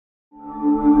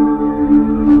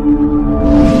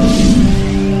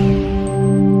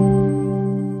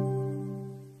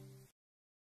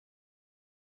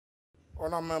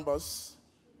Honored members,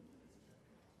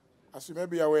 as you may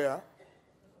be aware,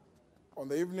 on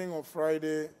the evening of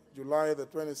Friday, July the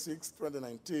 26th,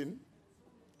 2019,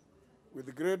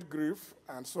 with great grief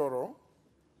and sorrow,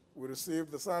 we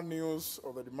received the sad news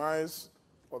of the demise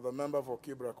of the member for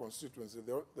KIBRA constituency,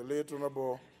 the late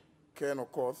Honorable Ken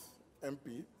OKOTH,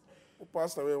 MP, who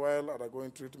passed away while undergoing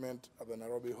treatment at the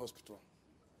Nairobi hospital.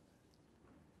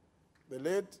 The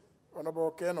late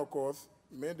Honorable Ken OKOTH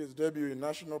made his debut in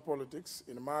national politics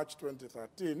in March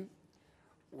 2013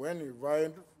 when he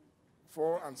vied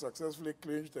for and successfully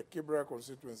clinched the KIBRA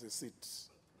constituency seats.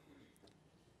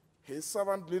 His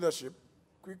servant leadership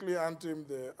quickly earned him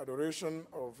the adoration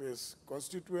of his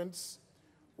constituents,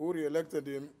 who re-elected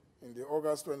him in the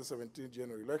August 2017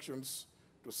 general elections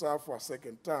to serve for a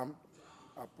second term,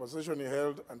 a position he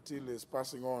held until his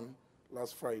passing on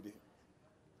last Friday.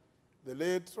 The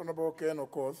late Honorable Ken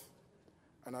OKOTH,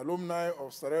 an alumni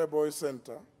of Starehe Boys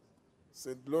Center,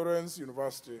 St. Lawrence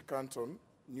University, Canton,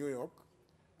 New York,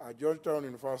 and Georgetown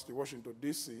University, Washington,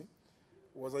 D.C.,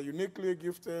 was a uniquely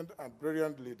gifted and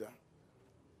brilliant leader.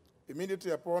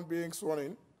 Immediately upon being sworn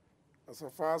in as a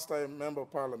first-time member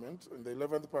of Parliament in the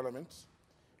 11th Parliament,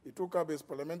 he took up his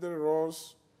parliamentary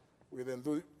roles with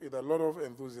a lot of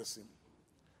enthusiasm.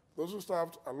 Those who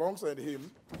served alongside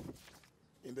him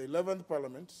in the 11th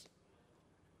Parliament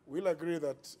will agree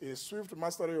that his swift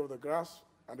mastery of the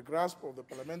grasp of the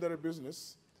parliamentary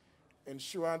business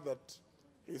ensured that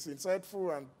his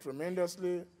insightful and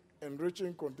tremendously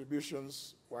enriching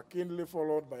contributions were keenly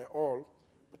followed by all,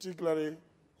 particularly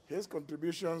his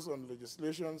contributions on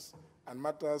legislations and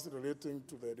matters relating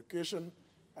to the education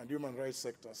and human rights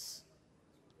sectors.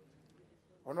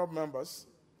 Honorable members,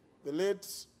 the late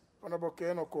Honorable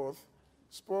Ken OKOTH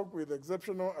spoke with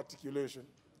exceptional articulation.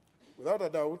 Without a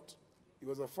doubt, he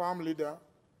was a firm leader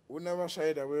who never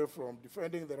shied away from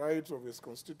defending the rights of his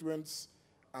constituents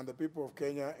and the people of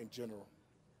Kenya in general.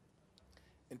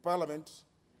 In Parliament,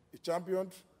 he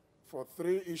championed for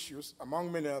 3 issues,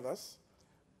 among many others,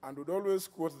 and would always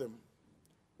quote them: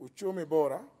 uchumi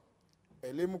bora,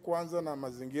 elimu kwanza na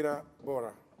mazingira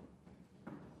bora.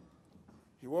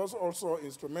 He was also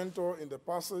instrumental in the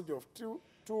passage of two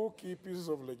key pieces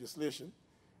of legislation,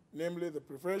 namely the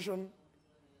Prevention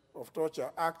of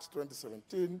Torture Act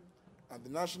 2017 and the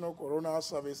National Corona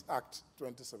Service Act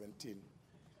 2017.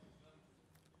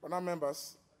 Honored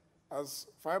members, as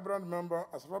a vibrant member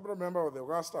of the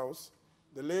August House,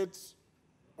 the late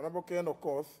Honorable Ken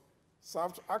OKOTH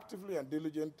served actively and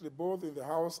diligently both in the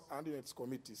House and in its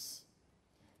committees.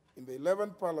 In the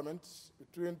 11th Parliament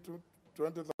between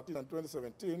 2013 and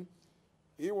 2017,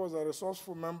 he was a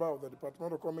resourceful member of the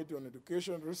Departmental Committee on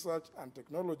Education, Research, and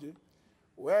Technology,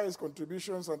 where his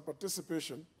contributions and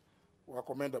participation were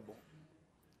commendable.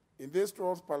 In this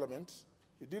 12th Parliament,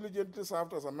 he diligently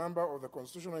served as a member of the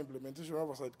Constitutional Implementation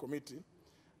Oversight Committee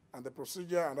and the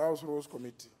Procedure and House Rules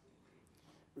Committee.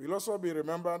 He will also be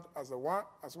remembered as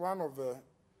one of the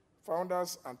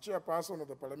founders and chairperson of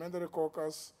the Parliamentary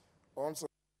Caucus on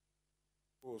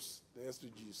the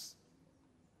SDGs.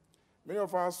 Many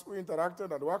of us who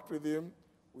interacted and worked with him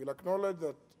will acknowledge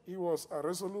that he was a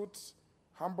resolute,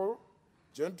 humble,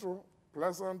 gentle,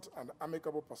 pleasant, and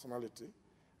amicable personality,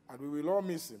 and we will all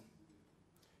miss him.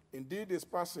 Indeed, his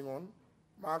passing on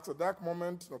marks a dark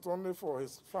moment not only for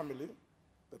his family,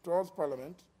 the 12th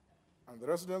Parliament, and the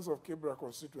residents of KIBRA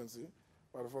constituency,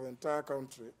 but for the entire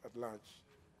country at large.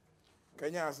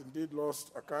 Kenya has indeed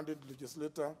lost a candid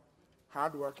legislator,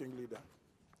 hard-working leader,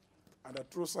 and a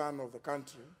true son of the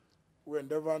country who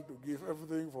endeavored to give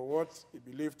everything for what he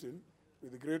believed in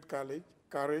with great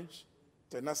courage,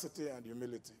 tenacity, and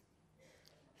humility.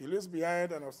 He leaves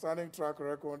behind an outstanding track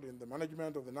record in the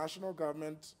management of the national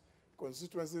government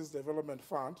Constituencies Development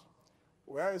Fund,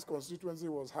 where his constituency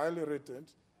was highly rated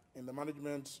in the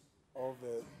management of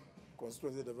the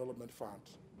Constituency Development Fund.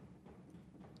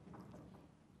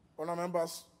 Honour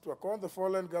members, to accord the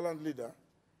fallen gallant leader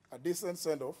a decent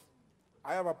send-off,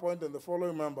 I have appointed the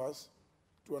following members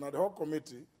to an ad hoc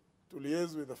committee to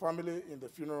liaise with the family in the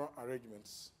funeral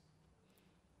arrangements.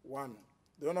 1,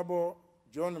 the Honourable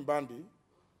John Mbandi,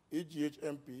 EGH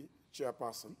MP,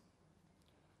 Chairperson.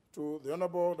 2, the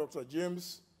Honourable Dr.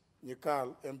 James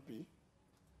Nyikal, MP.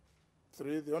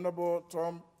 3, the Honourable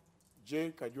Tom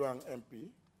J. Kajwang, MP.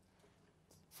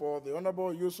 4, the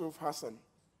Honourable Yusuf Hassan,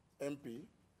 MP.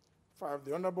 5,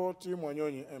 the Honourable Tim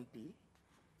Wanyonyi, MP.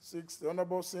 6, the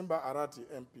Honourable Simba Arati,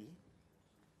 MP.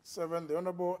 7, the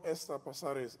Honourable Esther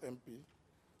Pasares, MP.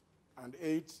 And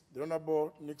 8, the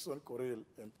Honourable Nixon Correll,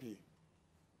 MP.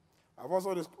 I've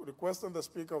also requested the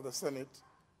Speaker of the Senate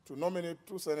to nominate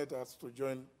 2 senators to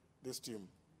join this team.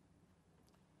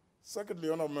 Secondly,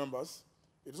 honourable members,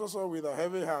 it is also with a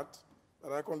heavy heart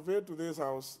that I convey to this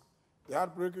House the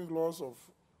heartbreaking loss of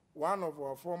one of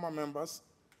our former members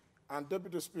and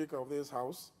Deputy Speaker of this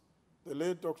House, the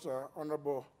late Dr.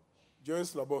 Honorable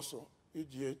JOYCE LABOSO,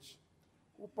 EGH,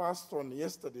 who passed on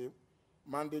yesterday,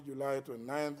 Monday, July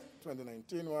 29,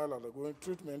 2019, while undergoing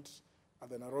treatment at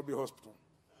the Nairobi Hospital.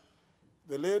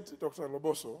 The late Dr.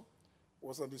 LABOSO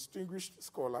was a distinguished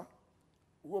scholar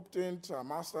who obtained a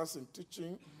master's in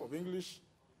teaching of English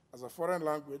as a foreign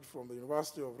language from the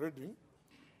University of Reading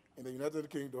in the United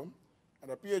Kingdom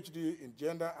and a PhD in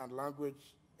gender and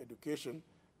language education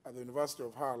at the University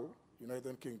of Hull,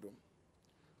 United Kingdom.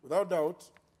 Without doubt,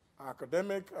 our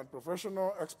academic and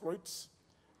professional exploits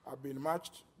have been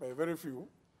matched by very few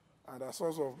and a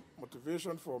source of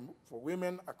motivation for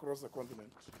women across the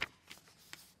continent.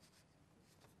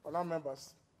 Honourable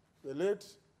members, the late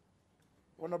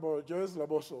Honorable JOYCE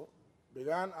LABOSO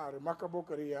began a remarkable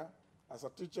career as a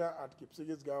teacher at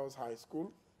Kipsigis Girls High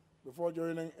School before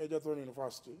joining Egerton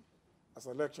University as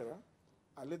a lecturer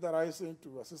and later rising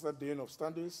to Assistant Dean of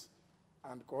Studies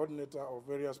and coordinator of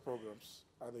various programs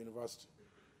at the university.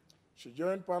 She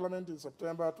joined Parliament in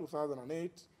September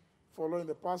 2008 following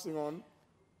the passing on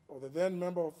of the then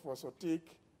member for Sotik,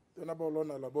 the Honorable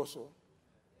Lorna LABOSO,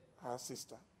 her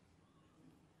sister.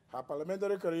 Her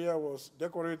parliamentary career was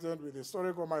decorated with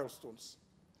historical milestones.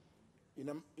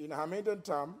 In her maiden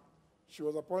term, she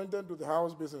was appointed to the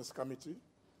House Business Committee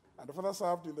and further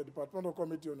served in the Departmental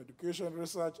Committee on Education,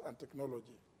 Research, and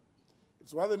Technology.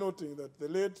 It's worth noting that the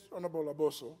late Honorable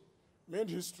LABOSO made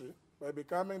history by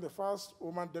becoming the first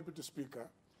woman Deputy Speaker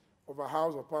of a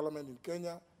House of Parliament in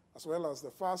Kenya, as well as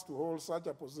the first to hold such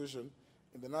a position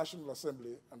in the National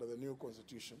Assembly under the new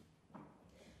Constitution.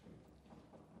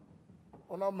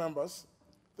 Honourable members,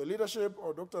 the leadership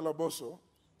of Dr. LABOSO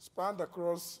spanned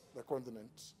across the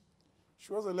continent.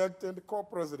 She was elected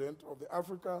co-president of the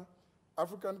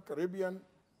African, Caribbean,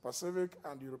 Pacific,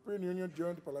 and European Union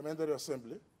Joint Parliamentary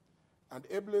Assembly, and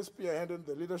ably spearheaded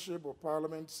the leadership of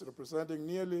parliaments representing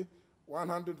nearly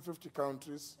 150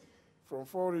 countries from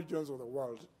 4 regions of the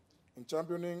world in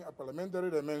championing a parliamentary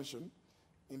dimension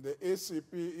in the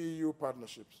ACP-EU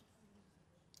partnerships.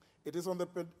 It is on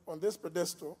this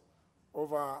pedestal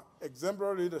of our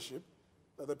exemplary leadership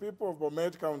that the people of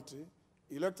Bomet County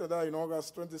elected her in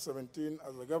August 2017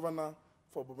 as the governor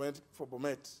for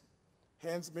Bomet,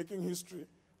 hence making history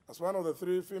as one of the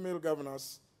 3 female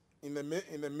governors in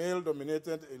the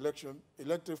male-dominated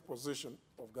elective position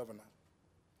of governor.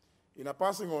 In a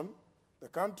passing on, the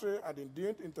country and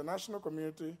indeed international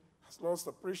community has lost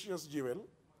a precious jewel,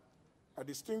 a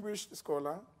distinguished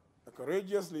scholar, a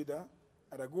courageous leader,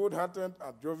 and a good-hearted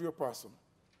and jovial person.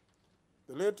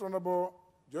 The late Honorable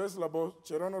JOYCE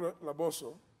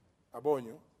LABOSO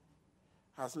Abonyo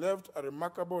has left a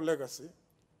remarkable legacy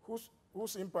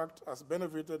whose impact has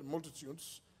benefited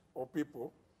multitudes of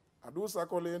people and whose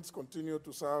accolades continue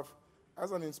to serve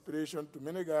as an inspiration to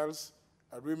many girls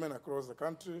and women across the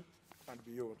country and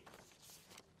beyond.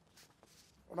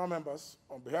 Honourable members,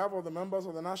 on behalf of the members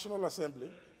of the National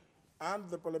Assembly and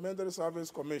the Parliamentary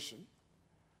Service Commission,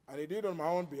 and indeed on my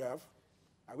own behalf,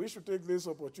 I wish to take this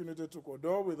opportunity to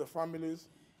condole with the families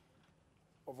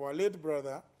of our late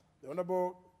brother, the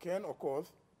Honorable Ken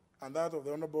OKOTH, and that of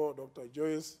the Honorable Dr.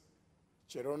 JOYCE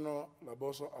Cherono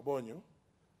LABOSO Abonyo,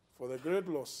 for the great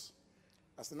loss.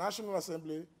 As the National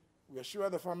Assembly, we assure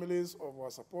the families of our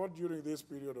support during this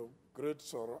period of great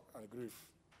sorrow and grief.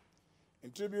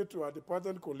 In tribute to our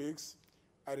departed colleagues,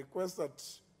 I request that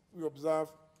we observe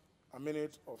a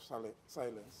minute of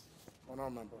silence.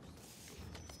 Honourable members.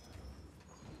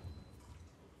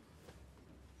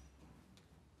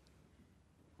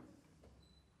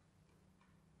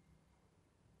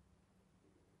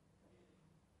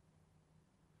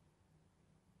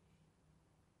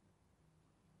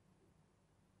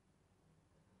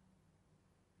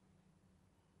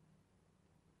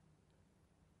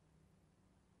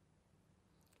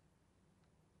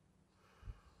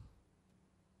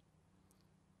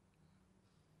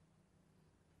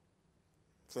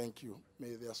 Thank you.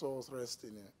 May their souls rest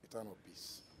in eternal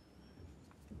peace.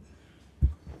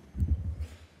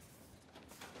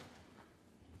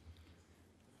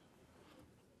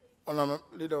 Honourable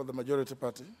Leader of the Majority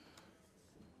Party.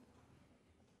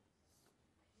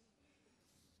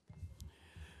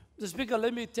 Mr. Speaker,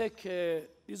 let me take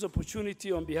this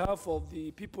opportunity on behalf of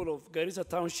the people of Garissa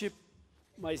Township,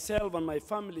 myself and my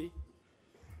family,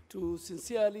 to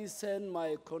sincerely send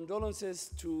my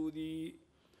condolences to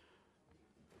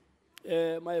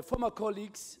my former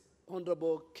colleagues,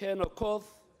 Honorable Ken OKOTH,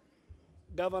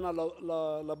 Governor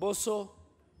LABOSO,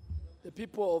 the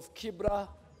people of KIBRA,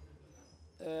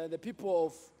 the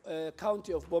people of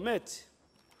County of Bomet,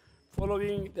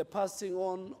 following the passing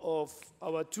on of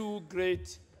our two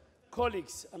great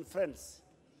colleagues and friends.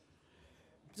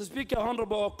 Mr. Speaker,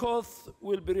 Honorable OKOTH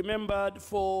will be remembered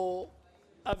for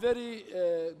a very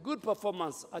good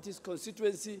performance at his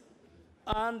constituency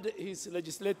and his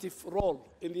legislative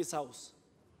role in this House.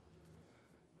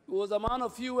 He was a man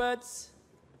of few words,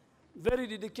 very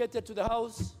dedicated to the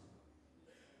House,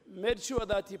 made sure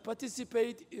that he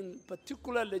participated in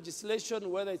particular legislation,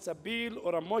 whether it's a bill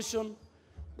or a motion,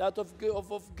 that of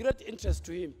great interest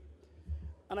to him.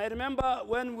 And I remember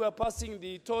when we were passing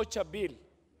the torture bill,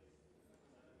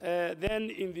 then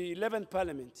in the 11th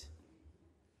Parliament,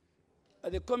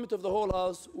 at the Committee of the Whole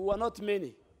House, we were not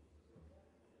many.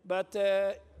 But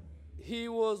he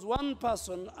was one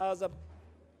person as a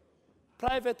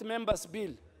private member's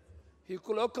bill. He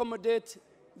could accommodate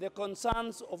the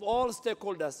concerns of all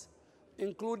stakeholders,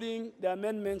 including the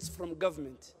amendments from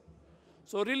government.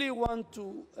 So really want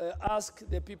to ask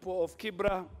the people of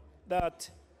KIBRA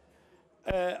that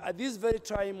at this very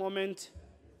trying moment,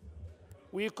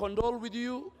 we condole with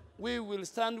you, we will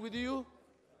stand with you.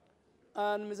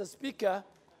 And Mr. Speaker,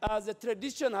 as the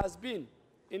tradition has been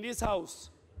in this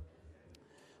House,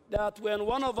 that when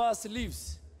one of us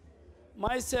leaves,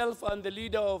 myself and the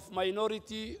leader of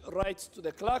minority writes to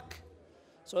the clerk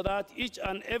so that each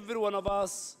and every one of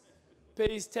us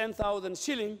pays 10,000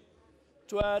 shillings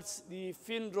towards the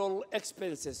funeral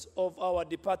expenses of our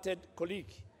departed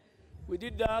colleague. We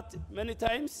did that many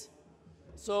times.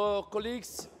 So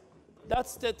colleagues, that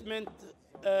statement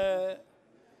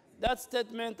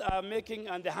I'm making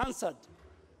and the Hansard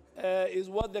is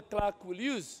what the clerk will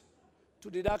use to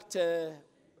deduct the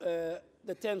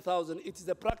 10,000. It is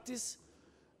the practice,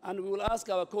 and we will ask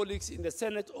our colleagues in the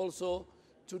Senate also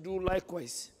to do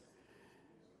likewise.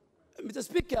 Mr.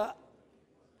 Speaker,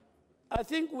 I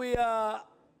think we are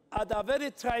at a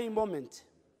very trying moment.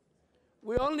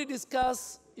 We only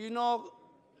discuss,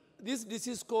 this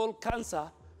disease called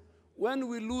cancer when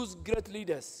we lose great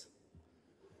leaders.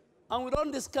 And we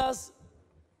don't discuss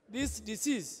this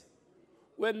disease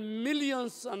when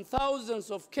millions and thousands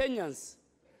of Kenyans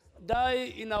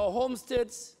die in our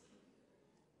homesteads,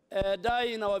 die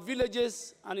in our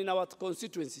villages, and in our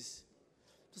constituencies.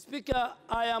 Mr. Speaker,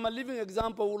 I am a living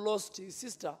example who lost his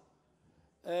sister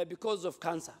because of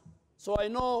cancer. So I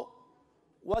know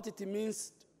what it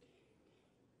means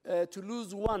to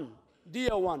lose one,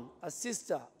 dear one, a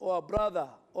sister or a brother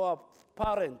or a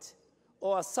parent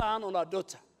or a son or a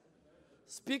daughter.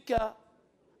 Speaker,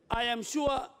 I am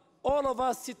sure all of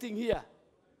us sitting here,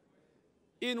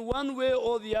 in one way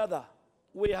or the other,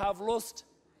 we have lost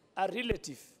a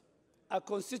relative, a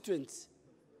constituent,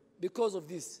 because of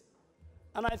this.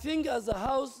 And I think as a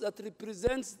House that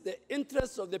represents the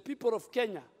interests of the people of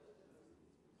Kenya,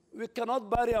 we cannot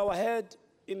bury our head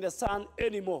in the sand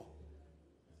anymore.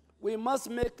 We must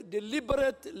make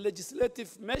deliberate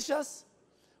legislative measures.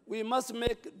 We must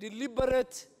make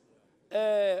deliberate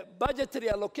budgetary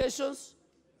allocations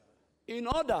in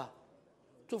order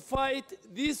to fight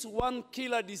this one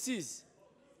killer disease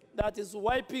that is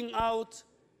wiping out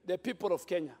the people of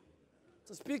Kenya.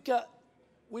 So, Speaker,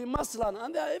 we must learn,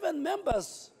 and there are even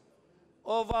members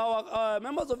of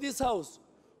members of this House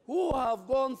who have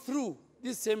gone through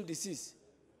this same disease.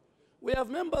 We have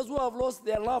members who have lost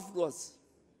their loved ones.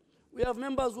 We have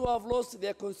members who have lost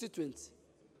their constituents.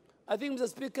 I think, Mr.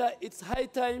 Speaker, it's high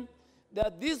time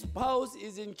that this House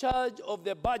is in charge of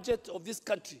the budget of this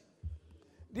country.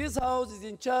 This House is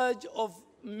in charge of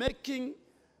making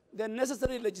the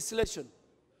necessary legislation.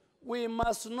 We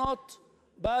must not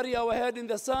bury our head in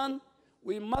the sand.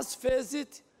 We must face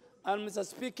it. And, Mr.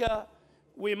 Speaker,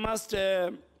 we must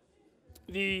deal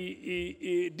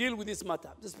with this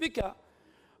matter. Mr. Speaker,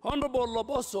 Honorable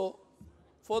LABOSO,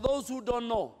 for those who don't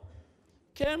know,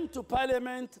 came to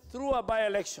Parliament through a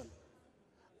by-election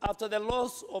after the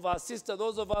loss of our sister,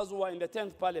 those of us who were in the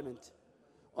 10th Parliament,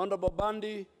 Honorable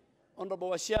Bandi, Honorable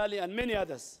Washiali, and many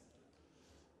others.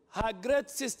 Her great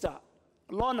sister,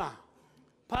 Lorna,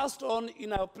 passed on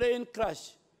in a plane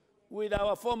crash with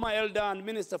our former elder and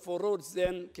Minister for Roads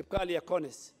then, Kipkalia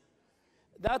Kones.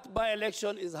 That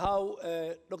by-election is how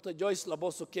Dr. Joyce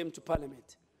LABOSO came to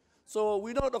Parliament. So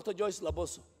we know Dr. Joyce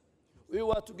LABOSO. We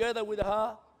were together with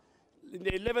her. In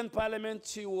the 11th Parliament,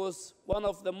 she was one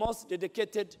of the most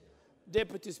dedicated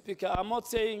deputy speaker. I'm not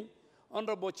saying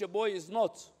Honorable Cheboy is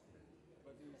not.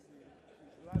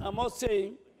 I'm not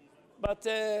saying, but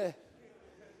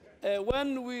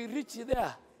when we reach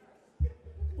there,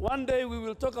 one day we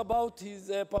will talk about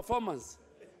his performance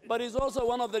but is also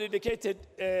one of the dedicated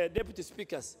deputy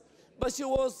speakers. But she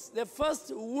was the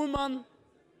first woman,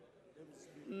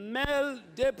 female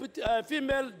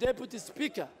deputy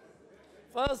speaker,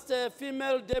 first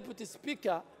female deputy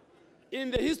speaker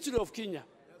in the history of Kenya.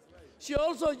 She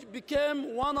also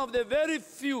became one of the very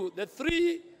few, the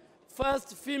 3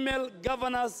 first female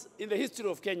governors in the history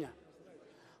of Kenya.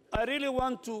 I really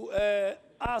want to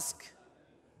ask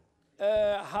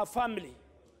her family,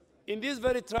 in this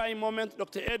very trying moment,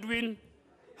 Dr. Edwin,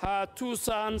 her 2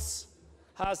 sons,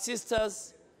 her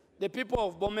sisters, the people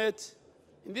of Bomet,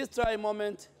 in this trying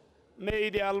moment, may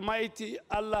the Almighty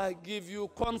Allah give you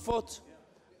comfort,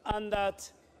 and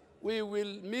that we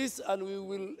will miss and we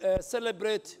will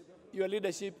celebrate your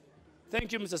leadership.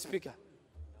 Thank you, Mr. Speaker.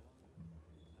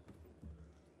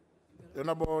 The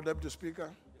Honorable Deputy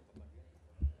Speaker.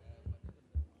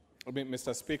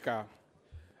 Mr. Speaker,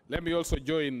 let me also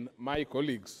join my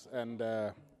colleagues and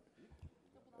the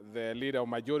Leader of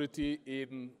Majority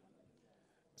in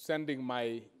sending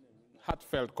my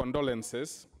heartfelt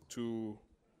condolences to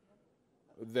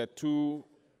the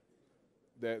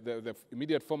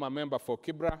immediate former member for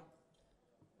KIBRA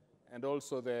and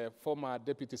also the former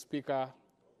Deputy Speaker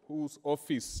whose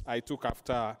office I took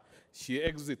after she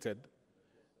exited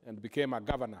and became a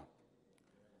governor.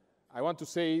 I want to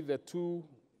say the 2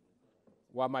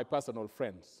 were my personal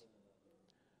friends.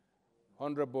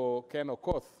 Honorable Ken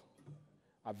OKOTH,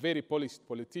 a very polished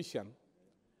politician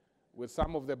with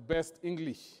some of the best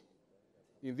English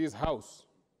in this House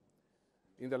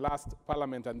in the last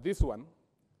Parliament, and this one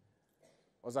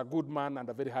was a good man and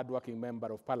a very hardworking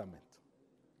member of Parliament.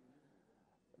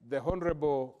 The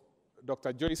Honorable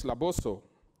Dr. JOYCE LABOSO,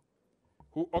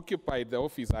 who occupied the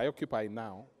office I occupy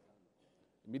now,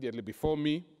 immediately before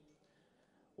me,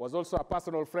 was also a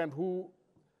personal friend who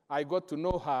I got to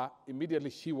know her immediately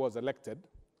she was elected,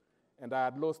 and I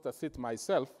had lost a seat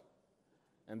myself,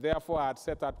 and therefore I had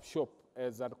set up shop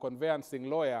as a conveyancing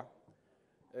lawyer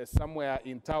somewhere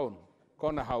in town,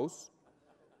 Corner House,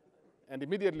 and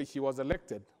immediately she was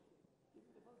elected.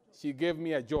 She gave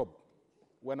me a job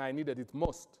when I needed it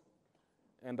most,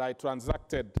 and I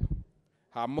transacted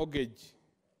her mortgage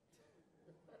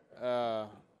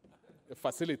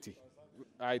facility.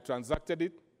 I transacted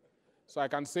it. So I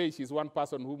can say she's one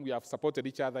person whom we have supported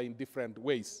each other in different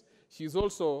ways. She's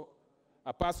also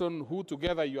a person who,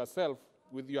 together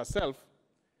with yourself,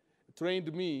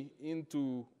 trained me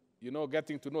into,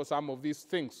 getting to know some of these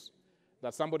things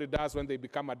that somebody does when they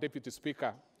become a deputy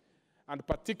speaker, and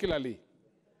particularly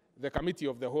the committee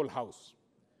of the whole House.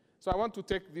 So I want to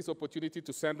take this opportunity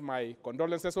to send my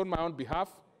condolences on my own behalf,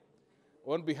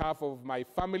 on behalf of my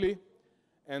family,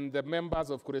 and the members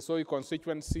of Kuresoi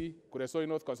constituency, Kuresoi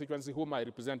North constituency, whom I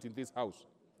represent in this House.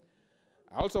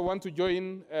 I also want to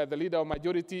join the Leader of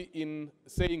Majority in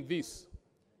saying this,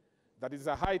 that it's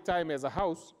a high time as a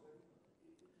House,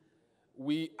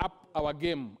 we up our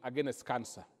game against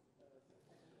cancer.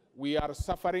 We are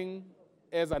suffering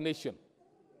as a nation.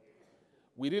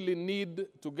 We really need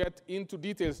to get into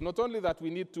details, not only that we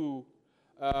need to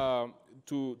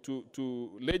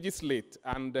legislate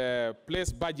and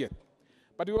place budget,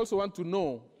 but we also want to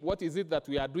know what is it that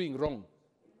we are doing wrong.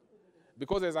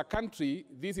 Because as a country,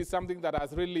 this is something that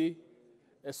has really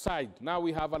aside. Now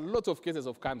we have a lot of cases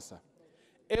of cancer.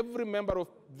 Every member of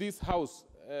this House,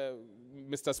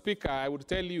 Mr. Speaker, I would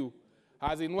tell you,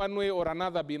 has in one way or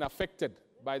another been affected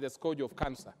by the scourge of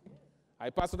cancer. I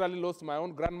personally lost my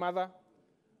own grandmother.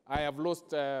 I have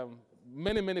lost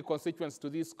many, many constituents to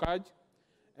this scourge.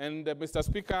 And Mr.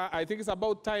 Speaker, I think it's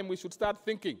about time we should start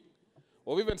thinking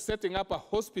of even setting up a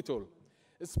hospital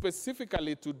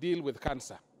specifically to deal with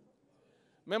cancer.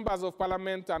 Members of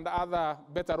Parliament and other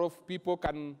better off people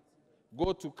can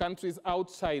go to countries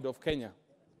outside of Kenya.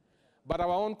 But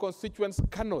our own constituents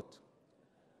cannot.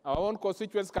 Our own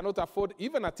constituents cannot afford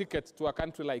even a ticket to a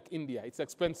country like India. It's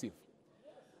expensive.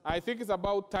 I think it's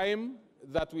about time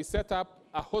that we set up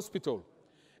a hospital.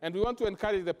 And we want to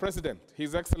encourage the President,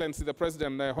 His Excellency the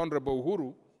President, Honorable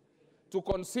Uhuru, to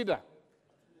consider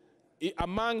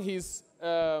among his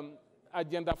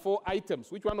Agenda 4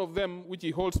 items, which one of them, which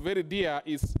he holds very dear,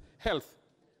 is health.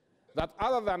 That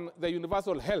other than the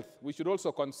universal health, we should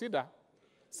also consider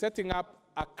setting up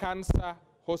a cancer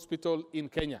hospital in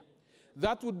Kenya.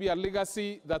 That would be a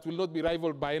legacy that will not be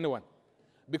rivaled by anyone,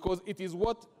 because it is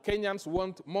what Kenyans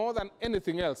want more than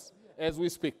anything else as we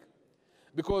speak.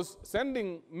 Because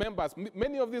sending members,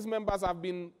 many of these members have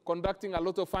been conducting a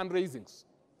lot of fundraisings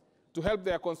to help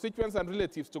their constituents and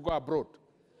relatives to go abroad.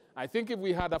 I think if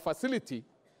we had a facility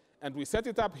and we set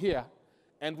it up here,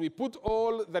 and we put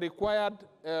all the required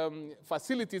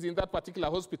facilities in that particular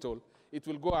hospital, it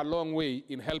will go a long way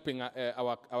in helping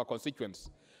our constituents.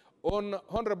 On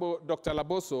Honorable Dr.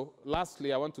 LABOSO,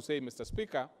 lastly, I want to say, Mr.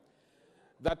 Speaker,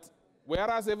 that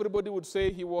whereas everybody would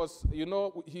say he was,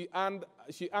 she earned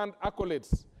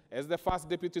accolades as the first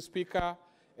deputy speaker,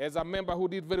 as a member who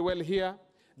did very well here,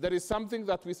 there is something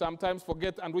that we sometimes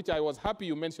forget and which I was happy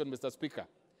you mentioned, Mr. Speaker.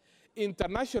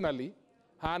 Internationally,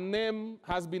 her name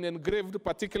has been engraved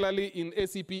particularly in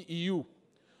ACP EU,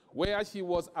 where she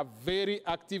was a very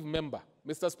active member.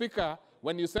 Mr. Speaker,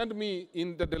 when you sent me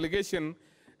in the delegation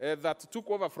that took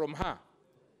over from her,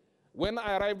 when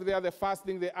I arrived there, the first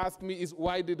thing they asked me is,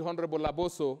 why did Honorable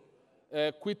LABOSO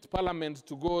quit Parliament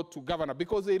to go to governor?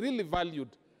 Because they really valued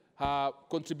her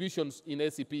contributions in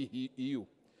ACP EU.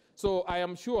 So I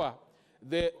am sure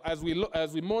that as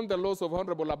we mourn the loss of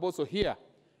Honorable LABOSO here,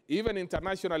 even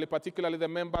internationally, particularly the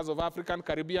members of African,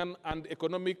 Caribbean, and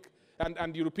Economic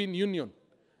and European Union,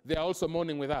 they are also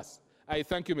mourning with us. I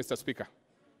thank you, Mr. Speaker.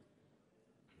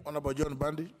 Honorable John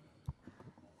Bandi.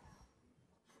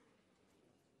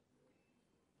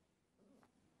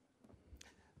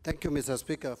 Thank you, Mr.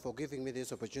 Speaker, for giving me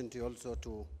this opportunity also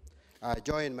to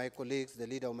join my colleagues, the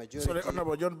Leader of Majority. Sorry,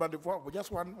 Honorable John Bandi, for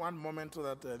just one moment so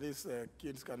that these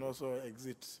kids can also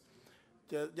exit.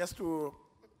 Just to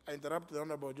interrupt the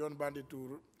Honorable John Bandi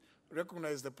to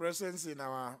recognize the presence in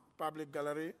our public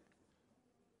gallery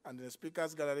and the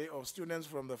Speaker's gallery of students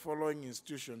from the following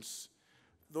institutions.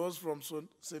 Those from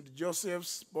St.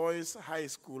 Joseph's Boys High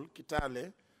School,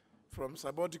 Kitale, from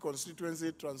Saboti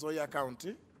constituency, Trans Nzoia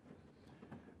County.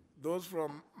 Those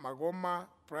from Magoma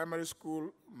Primary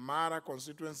School, Mara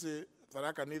constituency,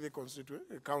 Tharaka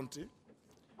Nithi County.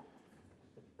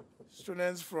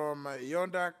 Students from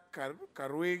Yonda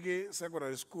Karuigi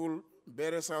Secondary School,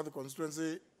 Bere South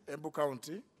constituency, Embu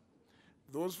County.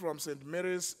 Those from St.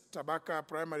 Mary's Tabaka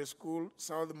Primary School,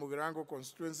 South Mugirango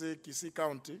constituency, Kisii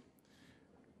County.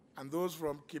 And those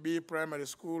from Kibi Primary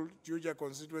School, Juja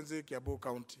constituency, Kiabu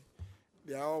County.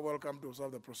 They are all welcome to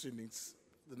observe the proceedings,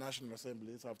 the National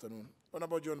Assembly this afternoon.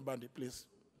 Honorable John Bandi, please.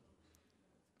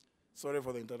 Sorry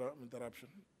for the interruption.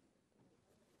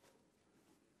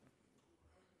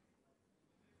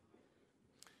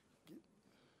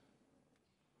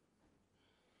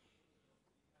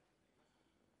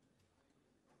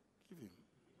 Give him.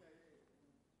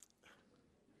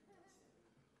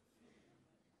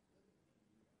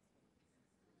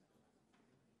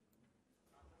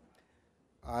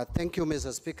 Thank you,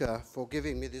 Mr. Speaker, for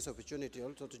giving me this opportunity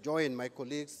also to join my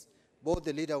colleagues, both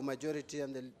the Leader of Majority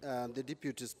and the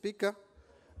Deputy Speaker,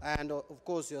 and of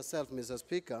course yourself, Mr.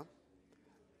 Speaker,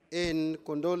 in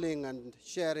condoling and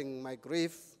sharing my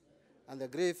grief and the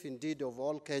grief indeed of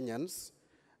all Kenyans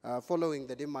following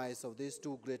the demise of these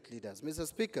two great leaders. Mr.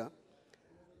 Speaker,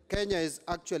 Kenya is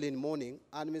actually in mourning,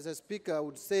 and Mr. Speaker, I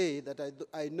would say that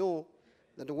I know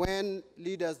that when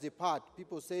leaders depart,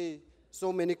 people say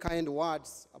so many kind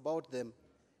words about them,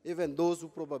 even those who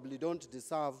probably don't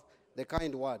deserve the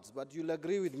kind words. But you'll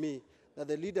agree with me that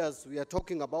the leaders we are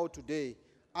talking about today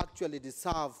actually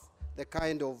deserve the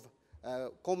kind of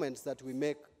comments that we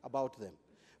make about them.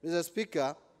 Mr.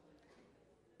 Speaker,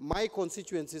 my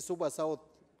constituency, Suba South,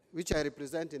 which I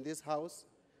represent in this House,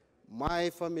 my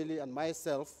family and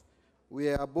myself, we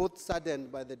are both saddened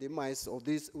by the demise of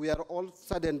we are all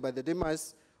saddened by the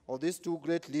demise of these two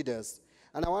great leaders.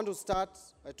 And I want to start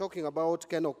by talking about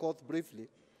Ken OKOTH briefly.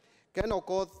 Ken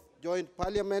OKOTH joined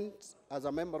Parliament as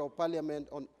a Member of Parliament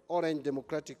on Orange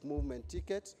Democratic Movement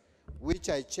ticket, which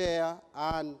I chair,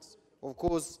 and of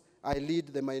course, I lead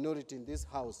the minority in this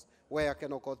House, where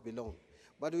Ken OKOTH belongs.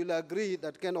 But we'll agree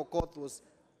that Ken OKOTH was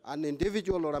an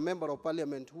individual or a Member of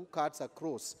Parliament who cuts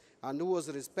across and who was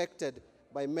respected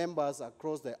by members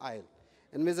across the aisle.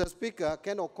 And Mr. Speaker,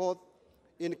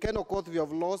 in Ken OKOTH, we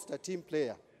have lost a team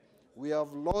player. We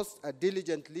have lost a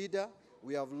diligent leader.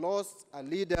 We have lost a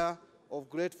leader of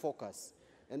great focus,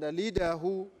 and a leader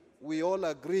who we all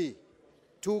agree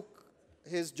took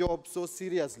his job so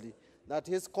seriously that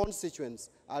his constituents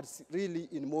are really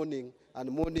in mourning, and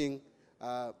mourning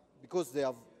because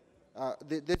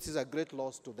this is a great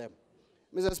loss to them.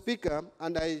 Mr. Speaker,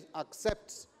 and I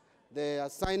accept the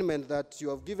assignment that you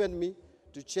have given me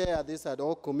to chair this ad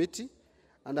hoc committee,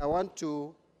 and I want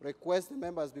to request the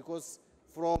members, because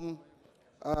from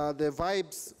the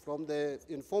vibes from the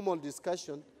informal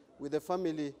discussion with the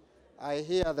family, I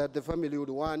hear that the family would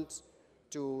want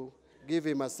to give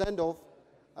him a send-off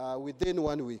within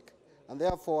 1 week. And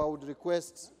therefore, I would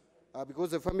request,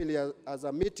 because the family has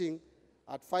a meeting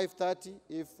at 5:30,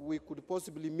 if we could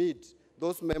possibly meet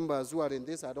those members who are in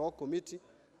this ad hoc committee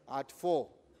at 4,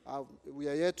 We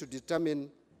are yet to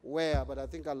determine where, but I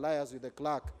think I'll liaise with the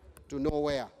clerk to know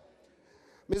where.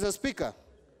 Mr. Speaker,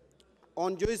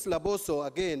 on Joyce LABOSO,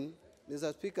 again,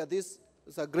 Mr. Speaker, this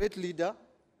is a great leader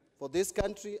for this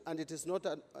country, and it is not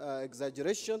an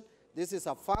exaggeration. This is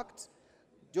a fact.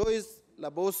 Joyce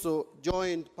LABOSO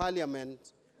joined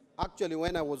Parliament, actually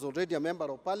when I was already a member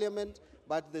of Parliament,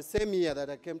 but the same year that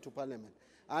I came to Parliament.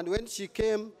 And when she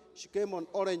came on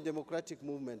Orange Democratic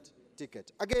Movement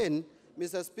ticket. Again,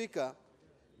 Mr. Speaker,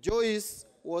 Joyce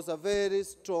was a very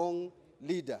strong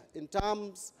leader in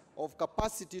terms of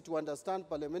capacity to understand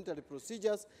parliamentary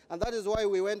procedures, and that is why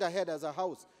we went ahead as a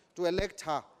House to elect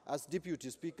her as Deputy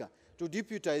Speaker, to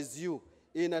deputize you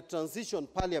in a transition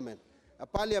parliament, a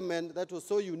parliament that was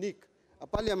so unique, a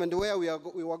parliament where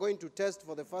we were going to test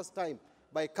for the first time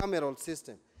bicameral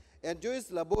system. And Joyce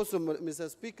LABOSO, Mr.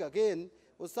 Speaker, again,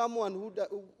 was someone who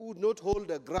would not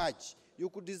hold a grudge. You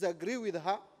could disagree with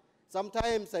her.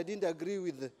 Sometimes I didn't agree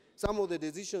with some of the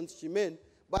decisions she made,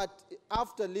 but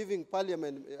after leaving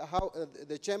Parliament,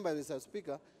 the chamber, Mr.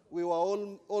 Speaker, we were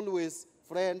always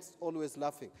friends, always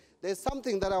laughing. There's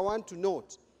something that I want to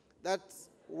note, that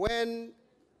when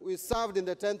we served in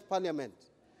the 10th Parliament,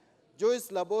 Joyce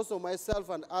LABOSO, myself,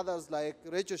 and others like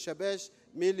Rachel Shabesh,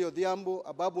 Millie Odhiambo,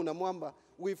 Ababu Namwamba,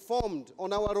 we formed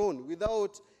on our own,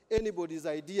 without anybody's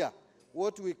idea,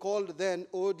 what we called then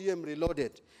ODM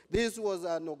Reloaded. This was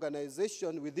an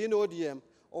organization within ODM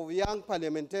of young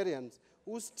parliamentarians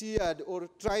who steered or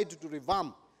tried to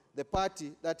revamp the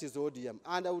party that is ODM.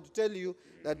 And I would tell you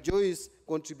that Joyce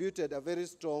contributed a very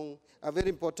strong, a very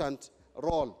important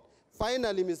role.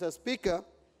 Finally, Mr. Speaker,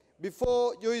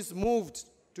 before Joyce moved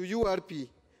to URP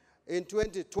in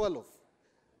 2012,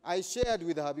 I shared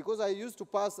with her, because I used to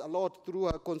pass a lot through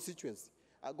her constituency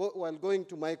while going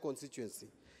to my constituency.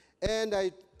 And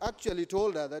I actually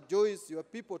told her that, Joyce, your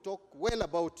people talk well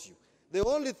about you. The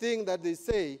only thing that they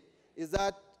say is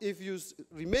that if you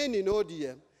remain in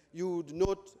ODM, you would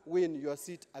not win your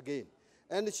seat again.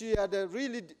 And she had a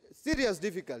really serious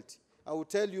difficulty, I will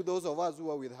tell you, those of us who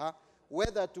were with her,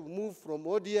 whether to move from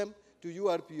ODM to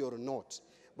URP or not.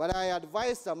 But I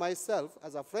advised her myself,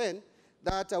 as a friend,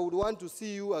 that I would want to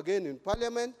see you again in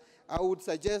Parliament. I would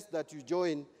suggest that you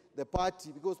join the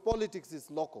party, because politics is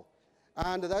local.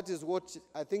 And that is what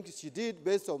I think she did,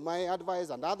 based on my advice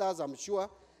and others, I'm sure.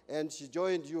 And she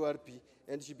joined URP,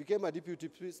 and she became a deputy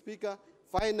speaker,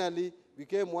 finally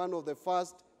became one of the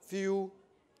first few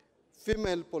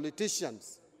female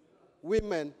politicians,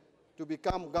 women, to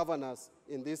become governors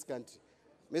in this country.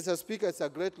 Mr. Speaker, it's a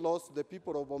great loss to the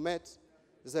people of Bomet.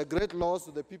 It's a great loss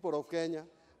to the people of Kenya.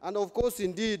 And of course,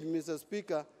 indeed, Mr.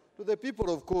 Speaker, to the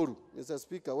people of Koru, Mr.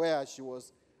 Speaker, where she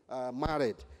was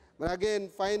married. But again,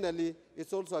 finally,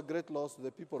 it's also a great loss to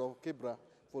the people of KIBRA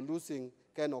for losing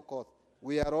Ken OKOTH.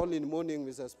 We are all in mourning,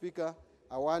 Mr. Speaker.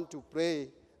 I want to pray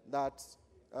that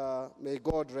may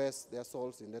God rest their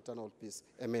souls in eternal peace.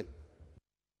 Amen.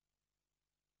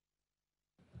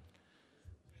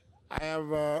 I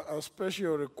have a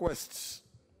special request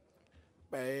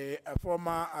by a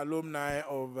former alumni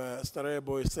of Starehe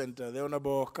Boys Center, the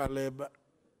Honorable Caleb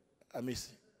Amisi.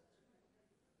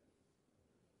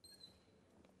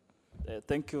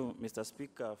 Thank you, Mr.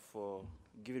 Speaker, for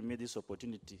giving me this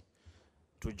opportunity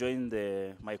to join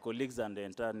my colleagues and the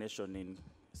entire nation in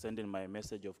sending my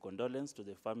message of condolence to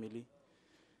the family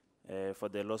for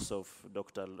the loss of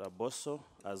Dr. LABOSO,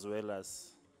 as well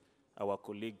as our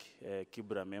colleague,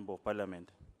 KIBRA, Member of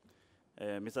Parliament.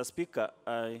 Mr. Speaker,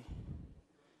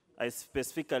 I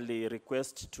specifically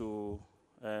request to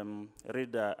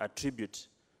read a tribute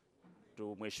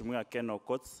to Mheshimiwa Ken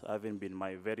OKOTH, having been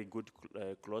my very good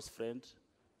close friend,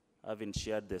 having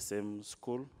shared the same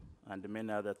school and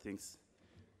many other things.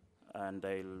 And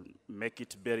I'll make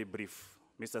it very brief.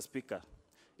 Mr. Speaker,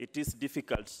 it is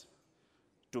difficult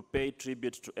to pay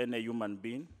tribute to any human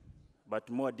being, but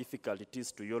more difficult it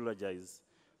is to eulogize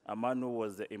a man who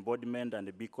was the embodiment and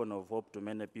a beacon of hope to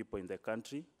many people in the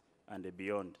country and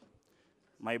beyond.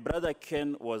 My brother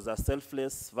Ken was a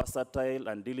selfless, versatile,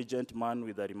 and diligent man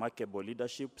with a remarkable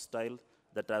leadership style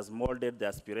that has molded the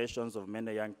aspirations of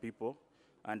many young people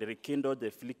and rekindled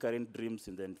the flickering dreams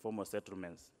in the informal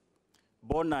settlements.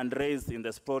 Born and raised in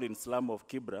the sprawling slum of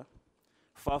KIBRA,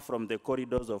 far from the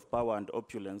corridors of power and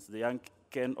opulence, the young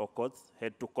Ken OKOTH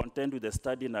had to contend with the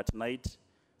studying at night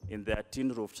in their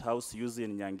tin-roofed house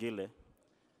using Nyangile,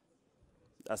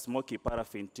 a smoky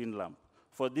paraffin tin lamp.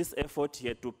 For this effort, he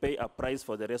had to pay a price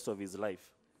for the rest of his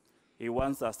life. He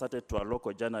once asserted to a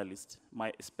local journalist,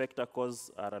 "My spectacles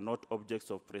are not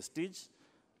objects of prestige,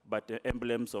 but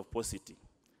emblems of paucity.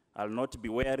 I'll not be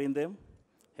wearing them.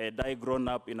 Had I grown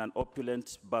up in an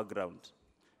opulent background,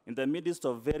 In the midst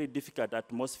of very difficult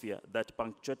atmosphere that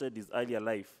punctuated his earlier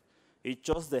life, he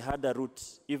chose the harder route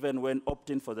even when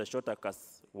opting for the shorter cut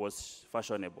was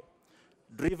fashionable.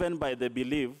 Driven by the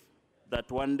belief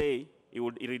that one day he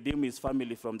would redeem his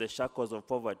family from the shackles of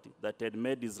poverty that had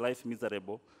made his life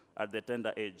miserable at the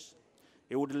tender age.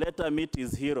 He would later meet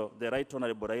his hero, the Right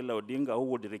Honorable Raila Odinga, who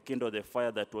would rekindle the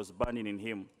fire that was burning in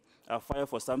him, a fire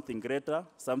for something greater,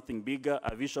 something bigger,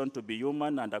 a vision to be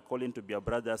human, and a calling to be a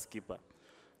brother's keeper.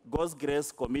 God's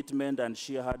grace, commitment, and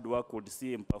sheer hard work would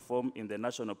see him perform in the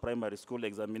National Primary School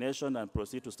examination and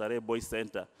proceed to Starehe Boys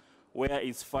Center, where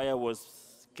his fire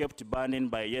was kept burning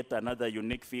by yet another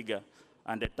unique figure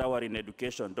and a tower in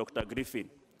education, Dr. Griffin.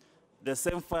 The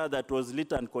same fire that was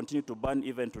lit and continued to burn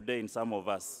even today in some of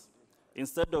us.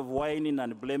 Instead of whining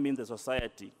and blaming the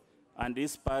society and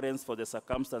his parents for the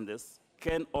circumstances,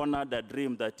 Ken honored a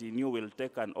dream that he knew will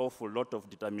take an awful lot of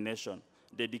determination,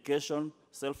 dedication,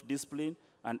 self-discipline,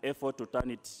 and effort to turn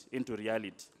it into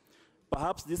reality.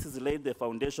 Perhaps this has laid the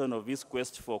foundation of his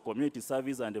quest for community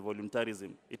service and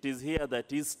volunteerism. It is here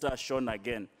that his star shone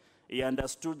again. He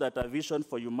understood that a vision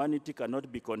for humanity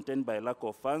cannot be contained by lack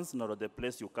of funds nor the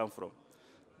place you come from.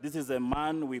 This is a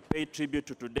man we pay tribute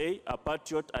to today, a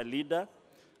patriot, a leader,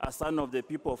 a son of the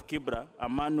people of KIBRA, a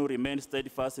man who remained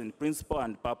steadfast in principle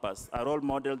and purpose, a role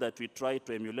model that we try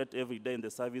to emulate every day in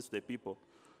the service to the people.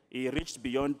 He reached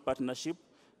beyond partisanship,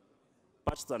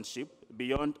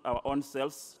 beyond our own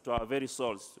selves to our very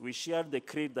souls. We shared the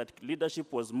creed that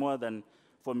leadership was more than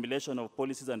formulation of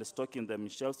policies and stocking them in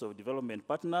shelves of development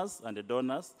partners and the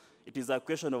donors. It is a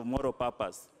question of moral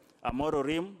purpose, a moral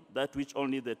rim that which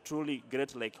only the truly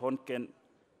great like Honken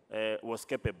was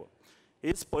capable.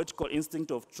 His political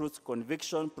instinct of truth,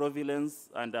 conviction, providence,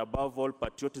 and above all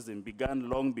patriotism began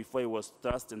long before he was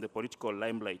thrust in the political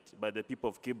limelight by the people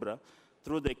of KIBRA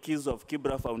through the keys of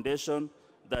KIBRA Foundation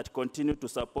that continue to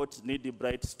support needy,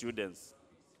 bright students.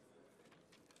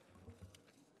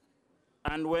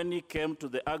 And when he came to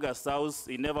the August House,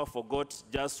 he never forgot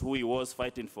just who he was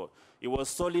fighting for. He was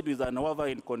solid with an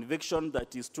unwavering conviction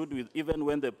that he stood with even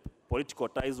when the political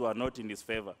ties were not in his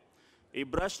favor. He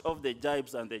brushed off the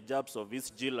jibes and the jabs of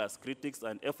his jealous critics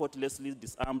and effortlessly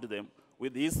disarmed them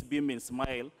with his beaming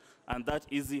smile and that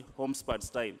easy homespun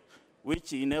style, which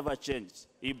he never changed.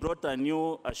 He brought a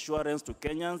new assurance to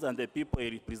Kenyans and the people he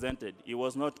represented. He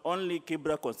was not only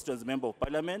KIBRA constituency member of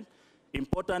parliament,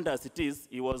 important as it is,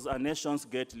 he was a nation's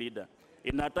great leader.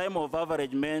 In a time of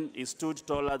average men, he stood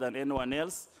taller than anyone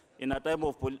else. In a time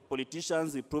of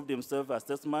politicians, he proved himself a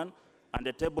statesman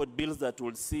and tabled bills that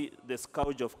would see the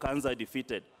scourge of cancer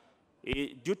defeated.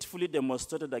 He dutifully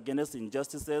demonstrated against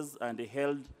injustices and he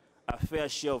held a fair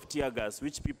share of tear gas,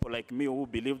 which people like me who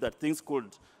believe that things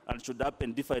could and should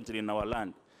happen differently in our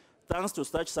land. Thanks to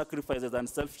such sacrifices and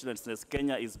selflessness,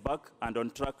 Kenya is back and on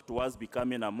track towards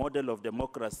becoming a model of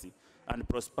democracy and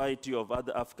prosperity of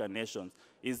other African nations.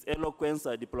 His eloquence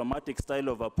and diplomatic style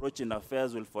of approaching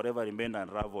affairs will forever remain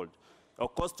unraveled.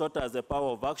 OKOTH taught us the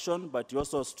power of action, but he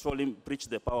also strongly preached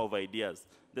the power of ideas,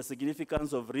 the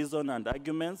significance of reason and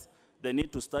arguments, the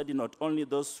need to study not only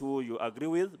those who you agree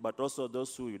with, but also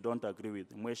those who you don't agree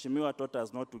with. Mheshimiwa taught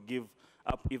us not to give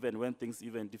up even when things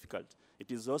even difficult.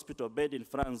 It is hospital bed in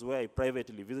France where I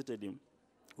privately visited him.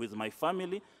 With my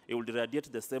family, he would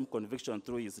radiate the same conviction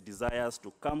through his desires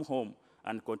to come home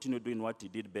and continue doing what he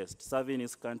did best, serving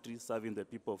his country, serving the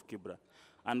people of KIBRA.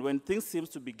 And when things seem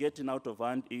to be getting out of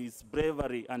hand, his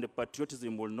bravery and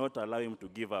patriotism will not allow him to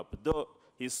give up. Though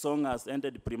his song has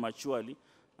ended prematurely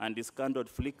and his candle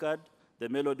flickered, the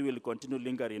melody will continue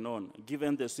lingering on.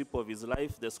 Given the sweep of his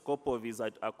life, the scope of his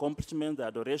accomplishment, the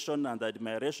adoration and the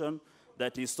admiration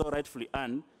that he so rightfully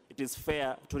earned, it is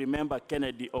fair to remember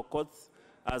Kennedy OKOTH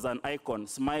as an icon,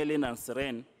 smiling and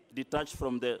serene, detached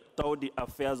from the tawdry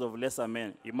affairs of lesser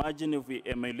men. Imagine if we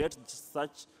emulate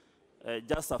such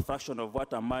just a fraction of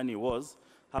what a man he was,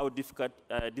 how different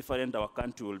our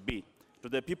country will be. To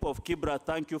the people of KIBRA,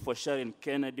 thank you for sharing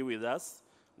Kennedy with us.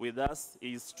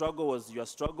 His struggle was your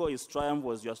struggle, his triumph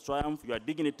was your triumph, your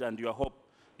dignity and your hope,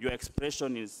 your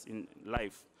expression is in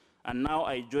life. And now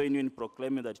I join you in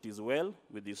proclaiming that it is well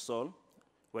with his soul.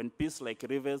 When peace like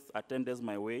rivers attends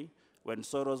my way, when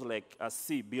sorrows like a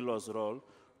sea billows roll,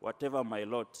 whatever my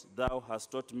lot, thou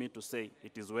hast taught me to say,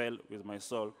 it is well with my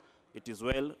soul. It is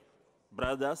well,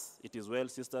 brothers, it is well,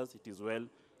 sisters, it is well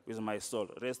with my soul.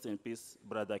 Rest in peace,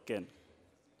 Brother Ken.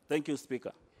 Thank you,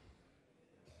 Speaker.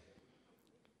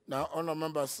 Now, honour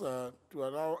members, to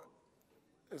allow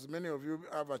as many of you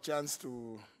have a chance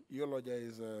to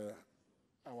eulogize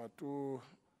our two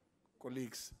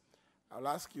colleagues, I'll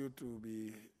ask you to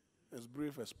be as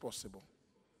brief as possible.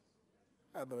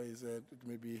 Otherwise, it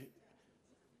may be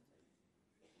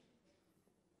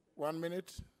 1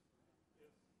 minute.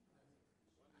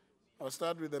 I'll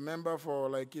start with the member for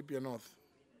Laikipia North.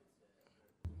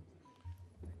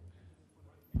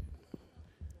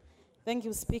 Thank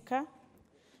you, Speaker.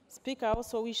 Speaker, I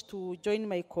also wish to join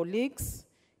my colleagues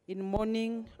in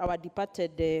mourning our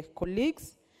departed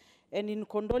colleagues and in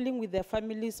condoling with the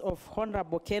families of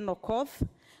Honorable OKOTH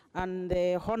and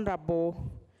the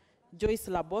Honorable JOYCE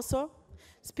LABOSO.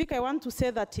 Speaker, I want to say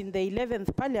that in the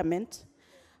 11th Parliament,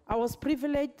 I was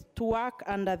privileged to work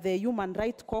under the Human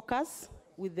Rights Caucus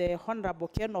with the Honorable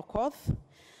OKOTH.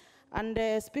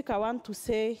 And Speaker, I want to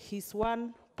say he's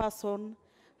one person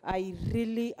I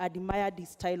really admired his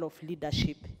style of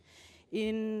leadership.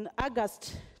 In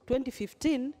August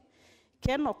 2015,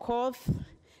 Ken OKOTH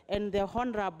and the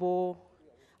Honorable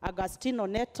Agustino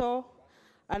Neto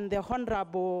and the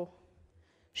Honorable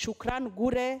Shukran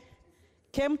Gure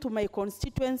came to my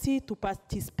constituency to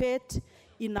participate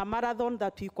in a marathon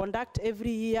that we conduct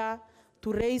every year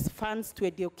to raise funds to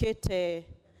educate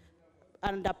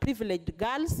underprivileged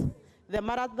girls. The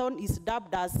marathon is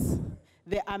dubbed as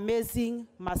the Amazing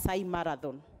Masai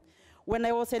Marathon. When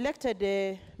I was elected,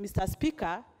 Mr.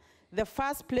 Speaker, the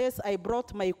first place I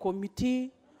brought my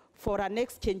committee for an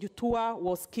exchange tour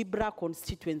was KIBRA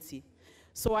constituency.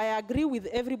 So I agree with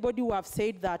everybody who have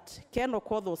said that Ken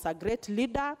OKOTH was a great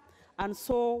leader, and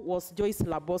so was JOYCE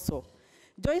LABOSO.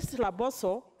 JOYCE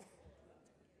LABOSO,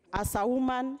 as a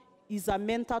woman, is a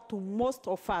mentor to most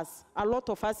of us, a lot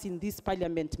of us in this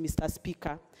parliament, Mr.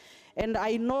 Speaker. And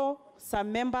I know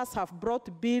some members have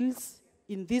brought bills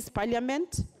in this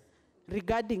parliament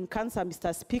regarding cancer,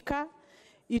 Mr. Speaker.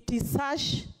 It is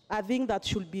such a thing that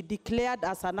should be declared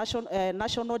as a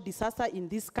national disaster in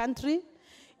this country.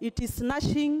 It is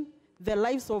snatching the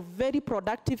lives of very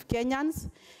productive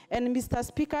Kenyans. And Mr.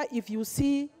 Speaker, if you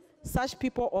see such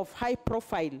people of high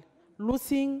profile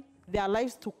losing their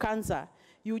lives to cancer,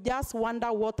 you just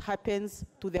wonder what happens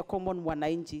to the common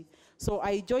wananchi. So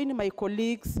I join my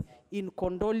colleagues in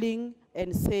condoling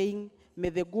and saying, may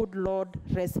the good Lord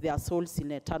rest their souls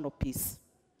in eternal peace.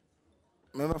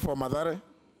 Member for Mathare.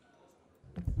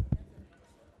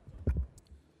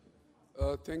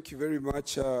 Thank you very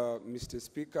much, Mr.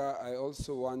 Speaker. I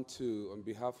also want to, on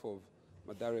behalf of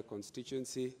Mathare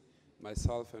constituency,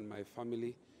 myself and my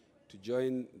family, to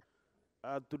join.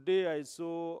 Today I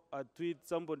saw a tweet,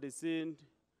 somebody saying,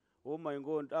 oh my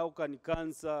God, how can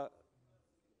cancer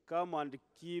come and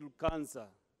kill cancer?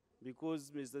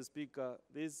 Because, Mr. Speaker,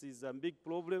 this is a big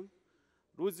problem.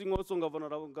 Losing also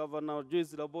Governor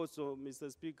JOYCE LABOSO,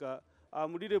 Mr. Speaker,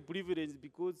 I'm really privileged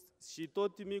because she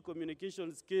taught me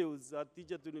communication skills at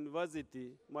Teacherton University,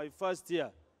 my first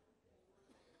year.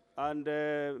 And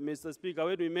Mr. Speaker,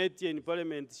 when we met here in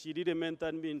Parliament, she really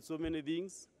mentored me in so many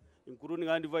things, including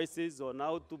advices on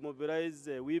how to mobilize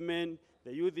women,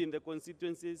 the youth in the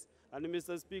constituencies. And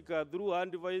Mr. Speaker, through her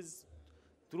advice,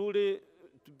 truly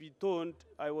to be told,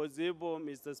 I was able,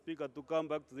 Mr. Speaker, to come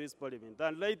back to this Parliament.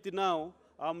 And right now,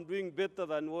 I'm doing better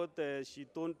than what she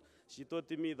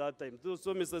taught me that time.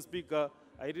 So, Mr. Speaker,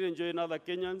 I really enjoy other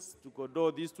Kenyans to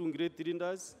condole these two great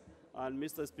leaders. And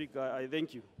Mr. Speaker, I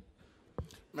thank you.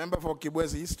 Member for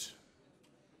Kibwezi East.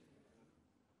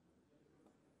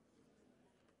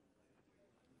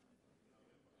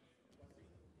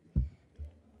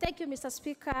 Thank you, Mr.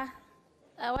 Speaker.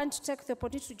 I want to take the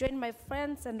opportunity to join my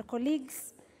friends and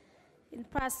colleagues in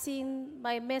passing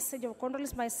my message of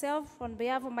condolence myself on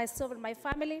behalf of myself and my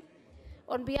family,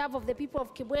 on behalf of the people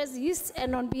of Kibwezi East,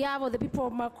 and on behalf of the people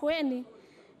of Makueni,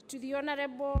 to the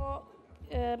Honorable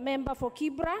Member for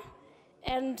KIBRA,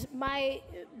 and my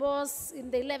boss in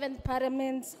the 11th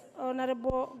Parliament,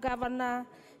 Honorable Governor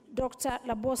Dr.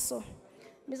 LABOSO.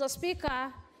 Mr.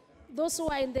 Speaker, those who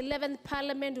are in the 11th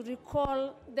Parliament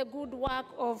recall the good work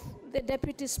of the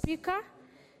Deputy Speaker,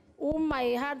 whom I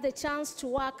had the chance to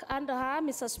work under her,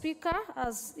 Mr. Speaker,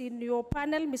 as in your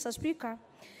panel, Mr. Speaker.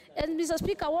 And Mr.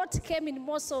 Speaker, what came in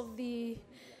most of the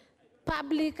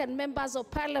public and members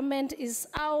of Parliament is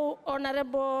how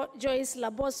Honorable JOYCE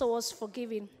LABOSO was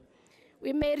forgiven.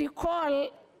 We may recall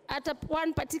at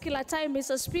one particular time,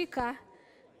 Mr. Speaker,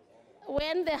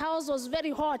 when the House was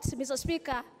very hot, Mr.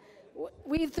 Speaker,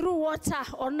 we threw water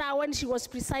on her when she was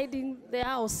presiding the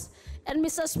House. And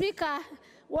Mr. Speaker,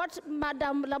 what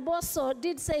Madam LABOSO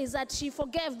did say is that she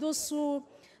forgave those who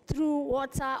threw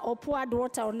water or poured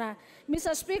water on her.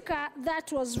 Mr. Speaker,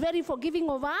 that was very forgiving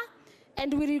of her,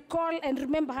 and we recall and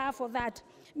remember her for that.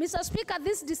 Mr. Speaker,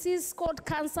 this disease called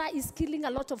cancer is killing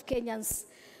a lot of Kenyans.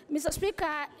 Mr.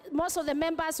 Speaker, most of the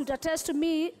members would attest to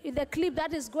me in the clip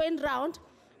that is going round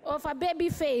of a baby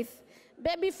Faith.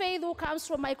 Baby Faith, who comes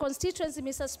from my constituency,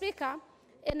 Mr. Speaker,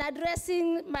 in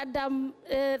addressing Madam,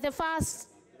 the first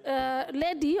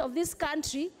lady of this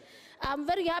country. I'm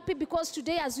very happy because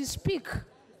today, as we speak,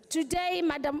 today,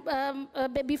 Madam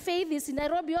Baby Faith is in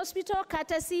Nairobi Hospital,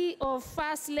 courtesy of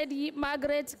First Lady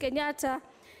Margaret Kenyatta,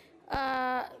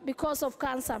 because of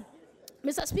cancer.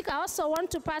 Mr. Speaker, I also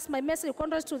want to pass my message of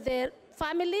condolence to the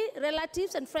family,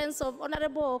 relatives, and friends of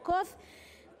Honorable OKOTH,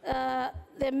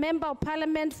 the Member of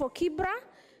Parliament for KIBRA.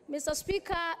 Mr.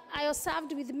 Speaker, I have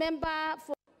served with member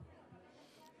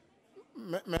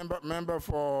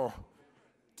for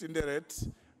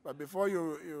Tinderet. But before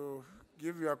you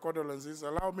give your condolences,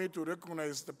 allow me to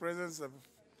recognize the presence of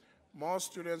more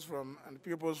students and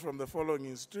pupils from the following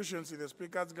institutions in the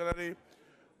Speaker's Gallery: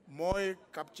 Moi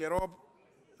Kapcherop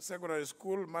Secondary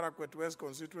School, Marakwet West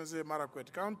Constituency,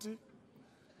 Marakwet County;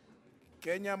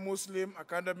 Kenya Muslim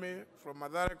Academy from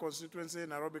Mathare Constituency,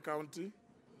 Nairobi County;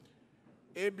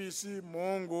 ABC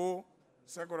Mongo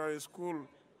Secondary School,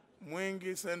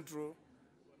 Mwengi Central,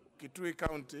 Kitui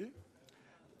County;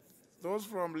 those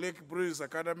from Lake Breeze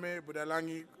Academy,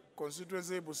 Budalangi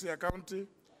Constituency, Busia County;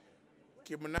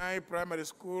 Kimnai Primary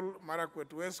School,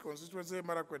 Marakwet West Constituency,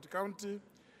 Marakwet County;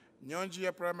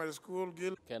 Nyonjia Primary School,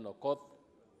 Gil. Ken OKOTH,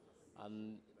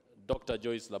 and Dr.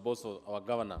 JOYCE LABOSO, our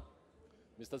governor.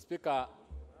 Mr. Speaker,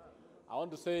 I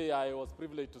want to say I was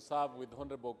privileged to serve with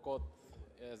Honorable OKOTH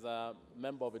as a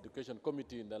member of Education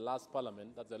Committee in the last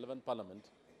parliament, that's the 11th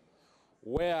parliament,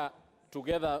 where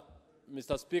together,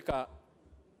 Mr. Speaker,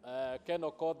 Ken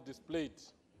OKOTH displayed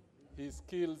his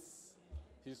skills,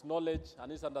 his knowledge,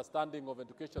 and his understanding of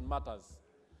education matters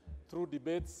through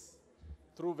debates,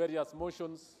 through various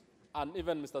motions, and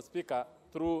even, Mr. Speaker,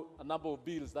 through a number of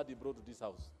bills that he brought to this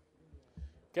House.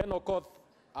 Ken OKOTH,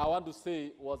 I want to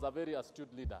say, was a very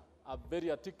astute leader, a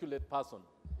very articulate person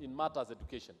in matters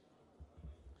education.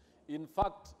 In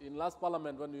fact, in last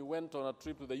parliament, when we went on a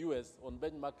trip to the US, on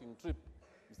benchmarking trip,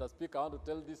 Mr. Speaker, I want to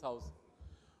tell this House,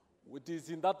 it is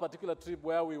in that particular trip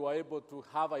where we were able to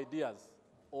have ideas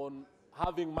on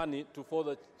having money to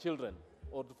follow the children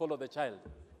or to follow the child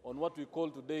on what we call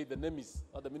today the NEMIS,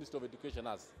 or the Ministry of Education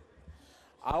has.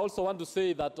 I also want to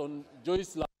say that on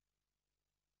JOYCE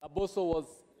LABOSO was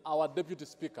our deputy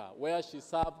speaker, where she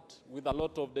served with a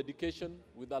lot of dedication,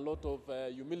 with a lot of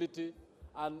humility,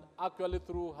 and actually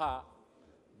through her,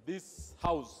 this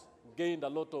House gained a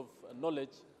lot of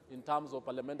knowledge in terms of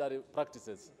parliamentary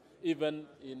practices, even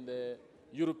in the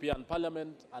European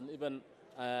Parliament and even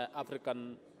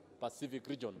African Pacific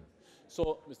region.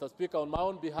 So, Mr. Speaker, on my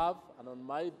own behalf and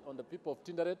on the people of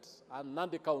Tinderet and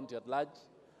Nandi County at large,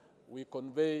 we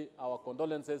convey our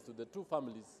condolences to the two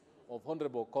families of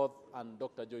Honorable OKOTH and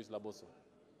Dr. JOYCE LABOSO.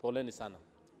 Poleni sana.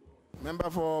 Member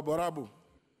for Borabu.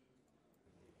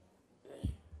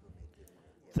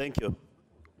 Thank you.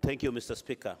 Thank you, Mr.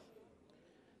 Speaker.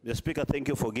 Mr. Speaker, thank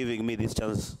you for giving me this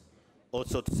chance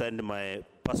also to send my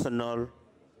personal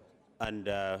and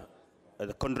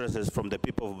the condolences from the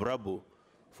people of Borabu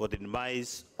for the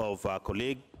demise of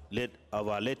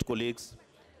our late colleagues,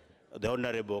 the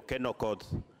Honorable Ken OKOTH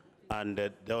and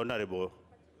the Honorable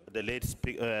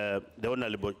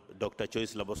Dr.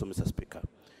 JOYCE LABOSO, Mr. Speaker.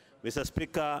 Mr.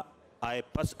 Speaker, I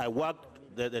worked,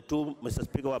 the two, Mr.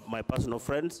 Speaker, were my personal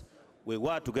friends. We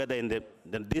were together in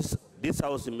this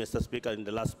House, Mr. Speaker, in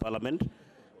the last parliament,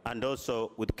 and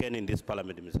also with Ken in this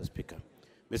parliament, Mr. Speaker.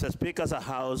 Mr. Speaker, as a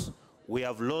House, we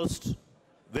have lost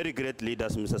very great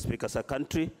leaders, Mr. Speaker, as a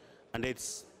country, and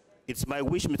it's my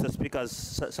wish, Mr. Speaker,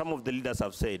 as some of the leaders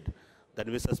have said, that,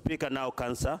 Mr. Speaker, now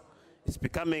cancer is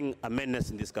becoming a menace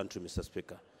in this country, Mr.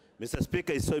 Speaker. Mr.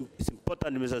 Speaker, it's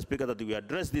important, Mr. Speaker, that we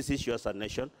address this issue as a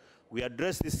nation. We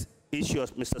address this issue,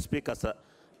 Mr. Speaker, as a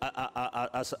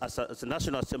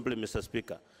National Assembly, Mr.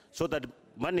 Speaker, so that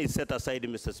money is set aside,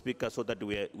 Mr. Speaker, so that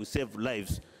we save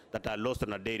lives that are lost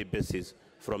on a daily basis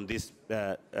from this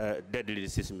deadly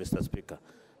disease, Mr. Speaker.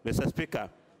 Mr. Speaker,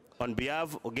 on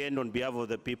behalf of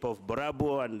the people of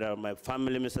Borabu and my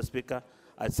family, Mr. Speaker,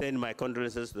 I send my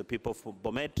condolences to the people of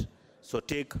Bomet,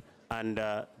 Sotik, and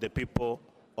the people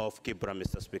of KIBRA,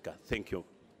 Mr. Speaker. Thank you.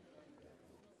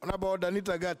 Honorable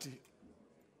Danita Gatti.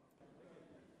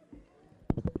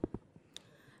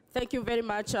 Thank you very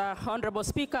much, Honorable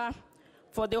Speaker,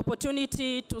 for the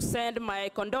opportunity to send my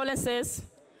condolences.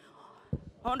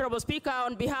 Honorable Speaker,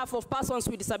 on behalf of persons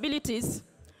with disabilities,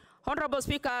 Honorable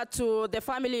Speaker, to the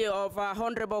family of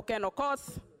Honorable Ken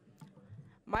OKOTH,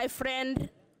 my friend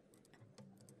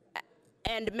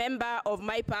and member of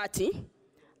my party,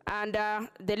 and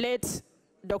the late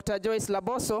Dr. JOYCE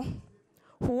LABOSO,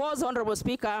 who was, Honorable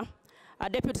Speaker, a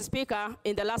Deputy Speaker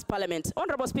in the last Parliament.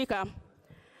 Honorable Speaker,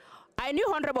 I knew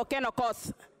Honorable Ken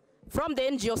OKOTH from the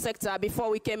NGO sector before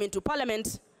we came into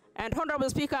Parliament, and Honorable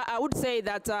Speaker, I would say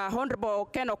that Honorable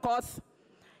Ken OKOTH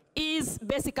is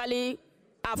basically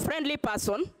a friendly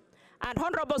person. And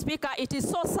Honorable Speaker, it is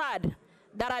so sad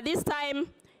that at this time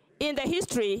in the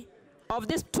history of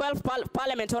this 12th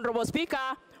Parliament, Honorable Speaker,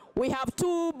 we have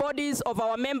two bodies of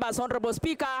our members, Honorable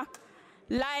Speaker,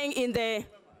 lying in the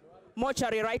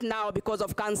mortuary right now because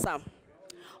of cancer.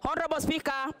 Honorable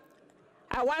Speaker,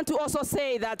 I want to also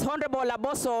say that Honorable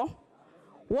LABOSO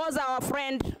was our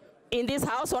friend in this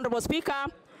House, Honorable Speaker,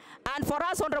 and for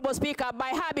us, Honorable Speaker, by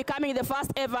her becoming the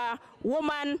first ever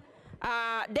woman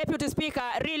Deputy Speaker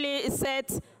really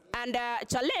set and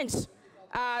challenged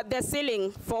the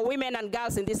ceiling for women and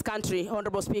girls in this country,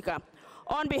 Honorable Speaker.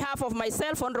 On behalf of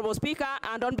myself, Honorable Speaker,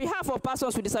 and on behalf of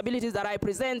persons with disabilities that I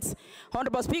present,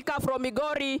 Honorable Speaker, from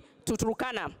Migori to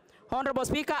Turkana, Honorable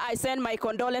Speaker, I send my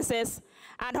condolences.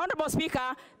 And Honorable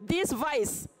Speaker, this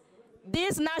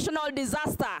national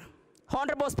disaster,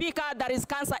 Honorable Speaker, that is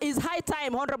cancer, is high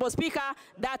time, Honorable Speaker,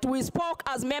 that we spoke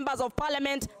as members of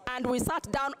Parliament and we sat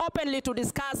down openly to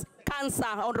discuss cancer,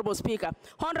 Honorable Speaker.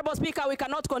 Honorable Speaker, we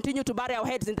cannot continue to bury our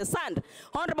heads in the sand.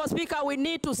 Honorable Speaker, we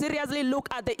need to seriously look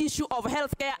at the issue of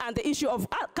healthcare and the issue of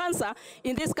cancer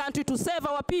in this country to save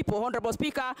our people, Honorable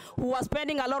Speaker, who are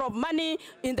spending a lot of money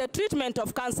in the treatment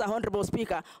of cancer, Honorable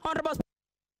Speaker. Honorable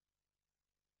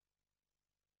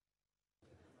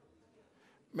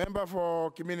Member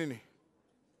for Kiminini.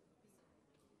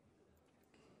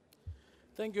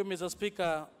 Thank you, Mr.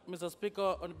 Speaker. Mr.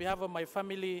 Speaker, on behalf of my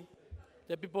family,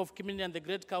 the people of Kiminini and the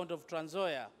Great Count of Trans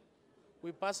Nzoia,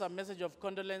 we pass a message of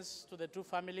condolence to the two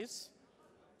families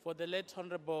for the late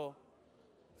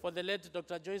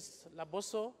Dr. Joyce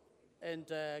LABOSO and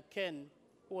Ken,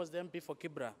 who was the MP for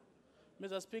KIBRA.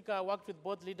 Mr. Speaker, I worked with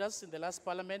both leaders in the last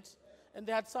Parliament, and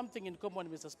they had something in common,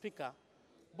 Mr. Speaker.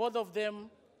 Both of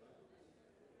them,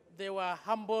 they were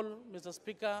humble, Mr.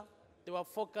 Speaker. They were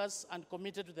focused and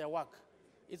committed to their work.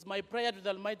 It's my prayer to the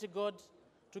Almighty God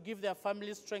to give their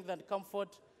families strength and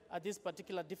comfort at this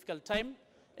particular difficult time,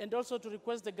 and also to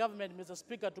request the government, Mr.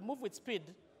 Speaker, to move with speed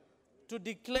to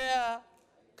declare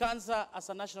cancer as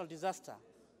a national disaster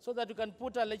so that we can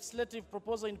put a legislative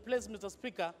proposal in place, Mr.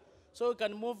 Speaker, so we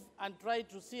can move and try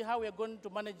to see how we are going to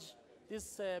manage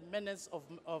this menace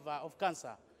of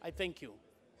cancer. I thank you.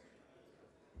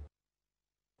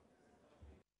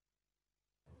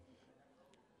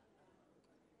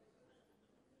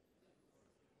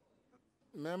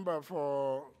 Member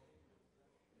for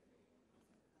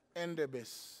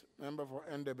Endebess. Member for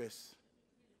Endebess.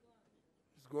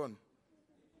 It's gone.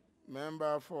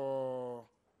 Member for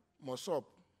Mosop.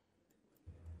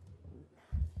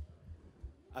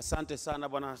 Asante sana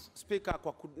Bwana Spika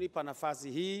kwa kunipa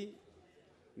nafasi hii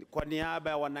kwa niaba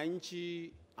ya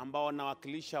wananchi ambao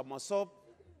wanawakilisha Mosop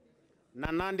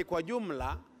na Nandi kwa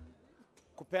jumla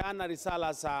kupeana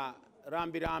risala za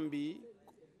rambirambi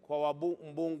kwa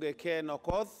mbunge Ken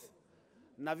OKOTH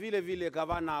na vile vile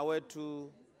gavana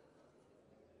wetu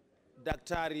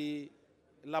Daktari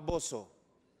LABOSO.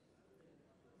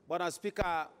 Bwana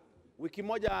Spika, wiki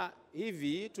moja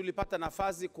hivi tulipata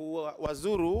nafasi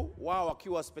kuwazuru wao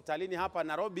wakiwa hospitalini hapa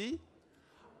Nairobi.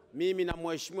 Mimi na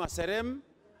Mheshimiwa Serem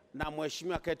na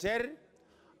Mheshimiwa Keter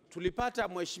tulipata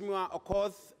Mheshimiwa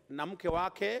OKOTH na mke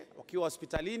wake wakiwa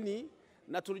hospitalini,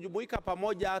 na tulijumuika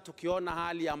pamoja tukiona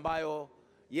hali ambayo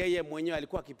yeye mwenyewe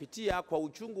alikuwa akipitia kwa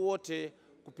uchungu wote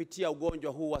kupitia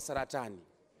ugonjwa huu wa saratani.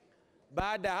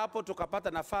 Baada ya hapo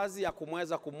tukapata nafasi ya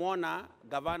kumweza kumwona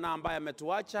gavana ambaye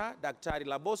ametuacha Daktari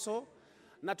LABOSO,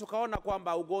 na tukaona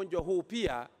kwamba ugonjwa huu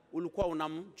pia ulikuwa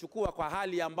unamchukua kwa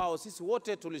hali ambao sisi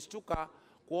wote tulishtuka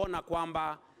kuona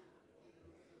kwamba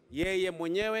yeye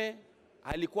mwenyewe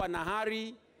alikuwa na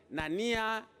hari na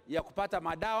nia ya kupata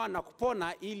madawa na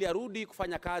kupona ili arudi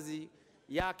kufanya kazi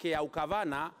yake ya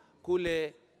ukavana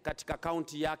kule katika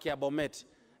kaunti yake ya Bomet.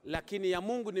 Lakini ya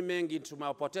Mungu ni mengi,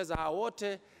 tumewapoteza hao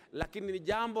wote, lakini ni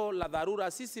jambo la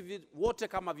dharura sisi wote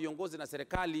kama viongozi na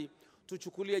serikali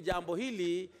tuchukulie jambo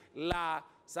hili la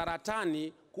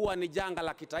saratani kuwa ni janga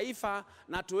la kitaifa,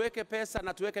 na tuweke pesa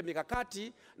na tuweke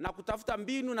mikakati na kutafuta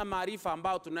mbinu na maarifa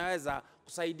ambao tunaweza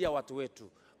kusaidia watu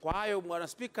wetu. Kwa hayo Bwana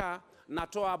Spika,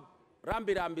 natoa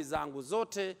rambirambi zangu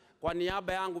zote kwa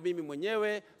niaba yangu mimi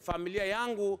mwenyewe, familia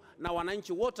yangu na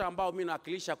wananchi wote ambao mimi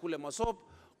nawakilisha kule Mosop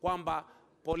kwamba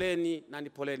poleni na ni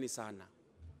poleni sana.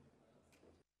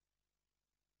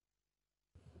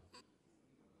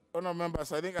 Honourable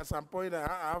members, I think at some point I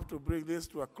have to bring this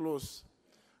to a close.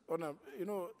 You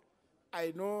know,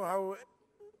 I know how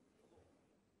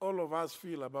all of us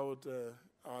feel about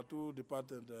our two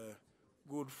departed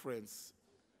good friends.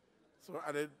 So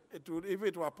it would, if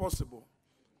it were possible,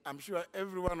 I'm sure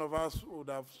every one of us would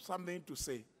have something to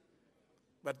say,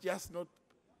 but just not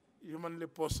humanly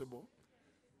possible.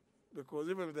 because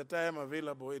even with the time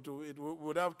available, it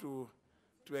would have to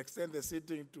extend the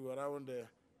sitting to around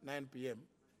 9 p.m.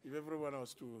 if everyone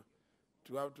was to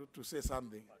have to say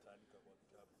something.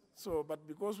 So, but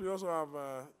because we also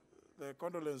have the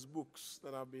condolence books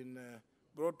that have been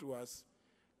brought to us,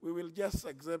 we will just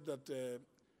accept that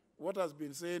what has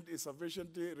been said is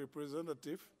sufficiently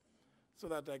representative so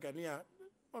that I can hear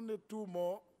only two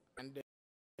more. And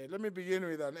let me begin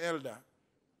with an elder,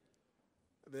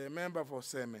 the member for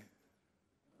Seme.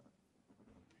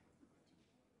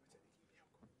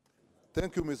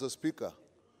 Thank you, Mr. Speaker.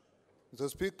 Mr.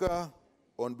 Speaker,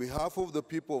 on behalf of the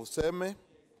people of Seme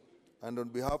and on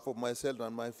behalf of myself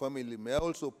and my family, may I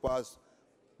also pass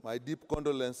my deep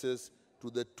condolences to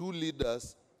the two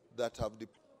leaders that have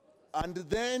and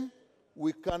then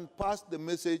we can pass the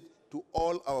message to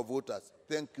all our voters.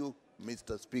 Thank you,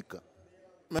 Mr. Speaker.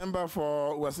 Member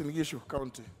for Uasin Gishu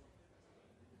County.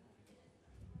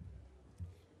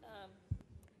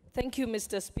 Thank you,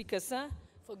 Mr. Speaker, sir,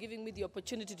 for giving me the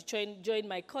opportunity to join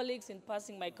my colleagues in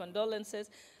passing my condolences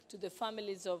to the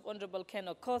families of Honorable Ken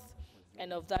OKOTH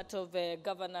and of that of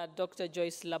Governor Dr.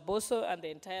 JOYCE LABOSO and the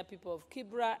entire people of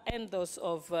KIBRA and those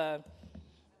of the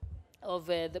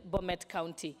Bomet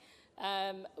County.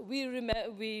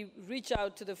 We reach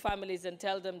out to the families and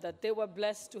tell them that they were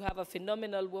blessed to have a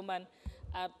phenomenal woman,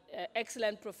 an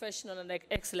excellent professional and an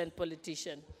excellent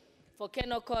politician. For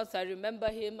Ken OKOTH, I remember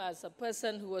him as a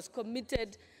person who was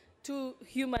committed to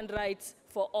human rights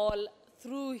for all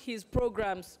through his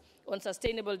programs on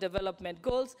sustainable development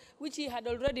goals, which he had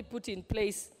already put in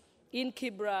place in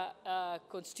KIBRA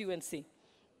constituency.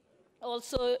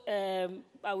 Also,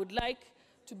 I would like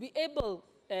to be able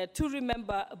to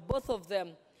remember both of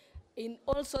them in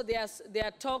also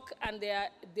their talk and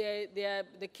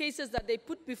the cases that they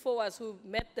put before us who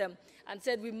met them and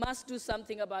said we must do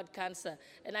something about cancer.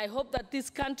 And I hope that this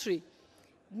country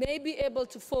may be able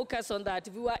to focus on that.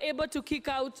 If we were able to kick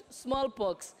out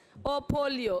smallpox or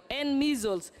polio and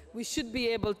measles, we should be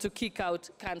able to kick out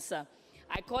cancer.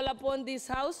 I call upon this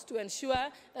House to ensure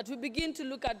that we begin to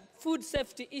look at food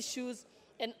safety issues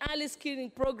and early screening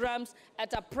programs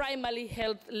at a primary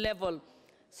health level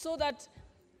so that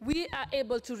we are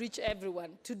able to reach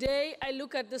everyone. Today, I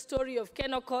look at the story of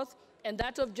Ken OKOTH and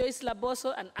that of JOYCE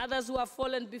LABOSO and others who have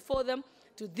fallen before them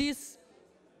to this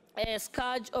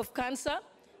scourge of cancer,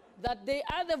 that they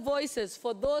are the voices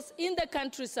for those in the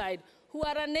countryside who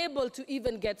are unable to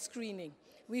even get screening.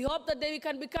 We hope that they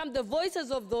can become the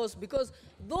voices of those, because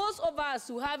those of us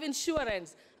who have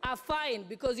insurance are fine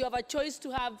because you have a choice to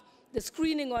have the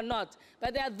screening or not.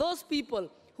 But there are those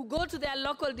people who go to their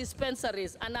local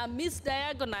dispensaries and are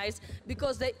misdiagnosed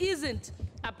because there isn't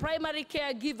a primary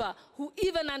caregiver who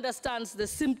even understands the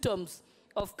symptoms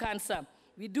of cancer.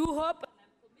 We do hope.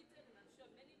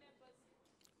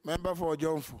 Member for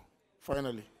Jomfu,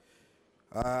 finally.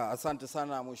 Asante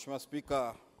sana Mheshimiwa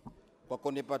Spika kwa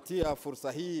kunipatia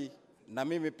fursa hii na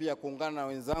mimi pia kuungana na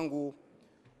wenzangu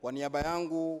kwa niaba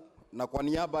yangu na kwa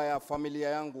niaba ya familia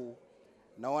yangu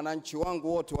na wananchi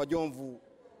wangu wote wa Jomvu.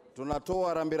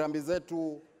 Tunatoa rambirambi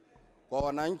zetu kwa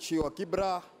wananchi wa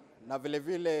KIBRA na vile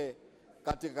vile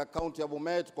katika kaunti ya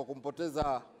Bomet kwa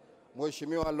kumpoteza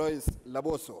Mheshimiwa JOYCE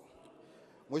LABOSO.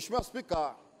 Mheshimiwa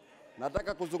Spika,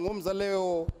 nataka kuzungumza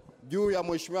leo juu ya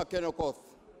Mheshimiwa Ken OKOTH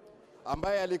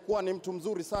ambaye alikuwa ni mtu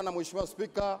mzuri sana. Mheshimiwa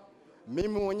Spika,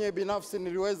 mimi mwenyewe binafsi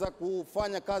niliweza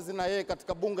kufanya kazi na yeye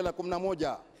katika bunge la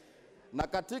 11 na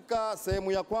katika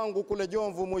sehemu ya kwangu kule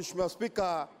Jomvu. Mheshimiwa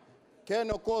Spika,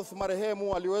 Ken OKOTH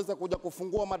marehemu aliweza kuja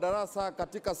kufungua madarasa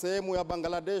katika sehemu ya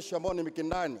Bangladesh ambayo ni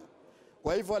Mikindani.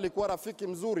 Kwa hivyo alikuwa rafiki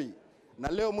mzuri, na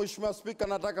leo Mheshimiwa Spika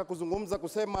nataka kuzungumza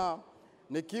kusema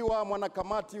nikiwa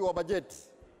mwanakamati wa bajeti,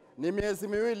 ni miezi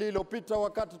miwili iliyopita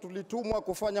wakati tulitumwa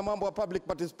kufanya mambo ya public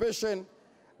participation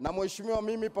na Mheshimiwa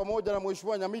mimi pamoja na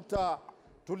Mheshimiwa Nyamita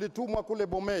tulitumwa kule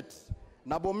Bomet,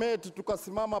 na Bomet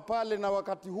tukasimama pale, na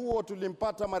wakati huo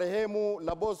tulimpata marehemu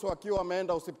LABOSO akiwa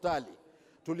ameenda hospitali.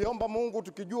 Tuliomba Mungu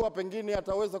tukijua pengine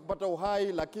ataweza kupata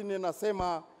uhai, lakini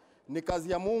nasema ni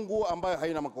kazi ya Mungu ambayo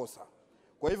haina makosa.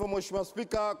 Kwa hivyo Mheshimiwa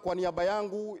Spika, kwa niaba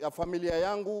yangu, ya familia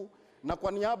yangu na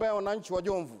kwa niaba ya wananchi wa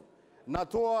Jomvu,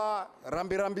 natoa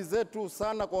rambirambi zetu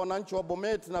sana kwa wananchi wa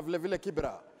Bomet na vile vile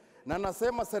KIBRA. Na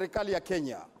nasema serikali ya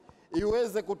Kenya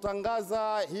iweze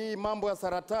kutangaza hii mambo ya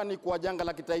saratani kwa janga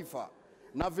la kitaifa,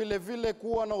 na vile vile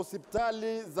kuwa na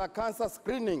hospitali za cancer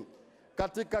screening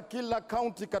katika kila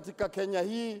county katika Kenya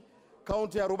hii.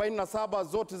 County 47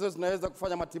 zote hizo zinaweza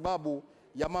kufanya matibabu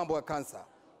ya mambo ya kansa.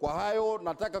 Kwa hayo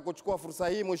nataka kuchukua fursa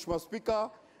hii Mheshimiwa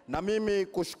Spika, na mimi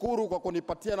kushukuru kwa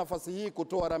kunipatia nafasi hii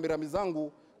kutoa rambirambi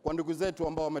zangu kwa ndugu zetu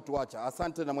ambao wametuacha.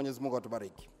 Asante na Mwenyezi Mungu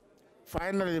atubariki.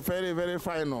 Finally, very, very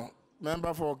final.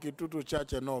 Member for Kitutu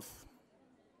Church North.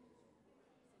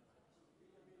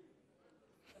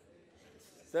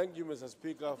 Thank you, Mr.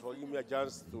 Speaker, for giving me a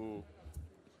chance to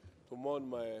mourn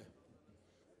my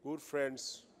good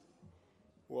friends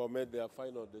who have made their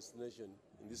final destination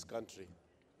in this country.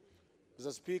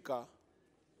 Mr. Speaker,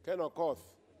 OKOTH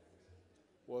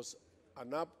was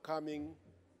an upcoming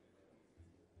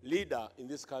leader in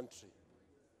this country.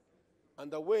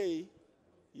 And the way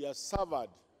he has suffered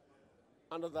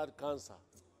under that cancer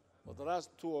for the last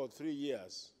 2 or 3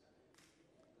 years,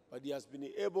 but he has been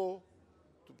able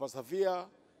to persevere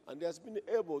and he has been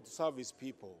able to serve his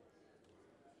people.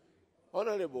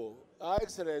 Honorable, Her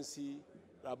Excellency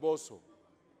LABOSO,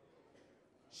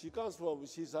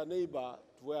 she's a neighbor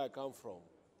to where I come from.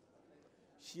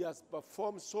 She has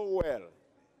performed so well,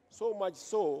 so much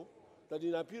so that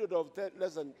in a period of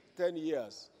less than 10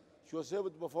 years, she was able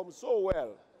to perform so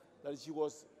well that she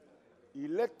was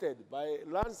elected by a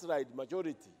landslide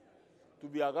majority to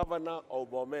be a governor of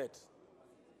Bomet.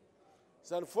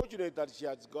 It's unfortunate that she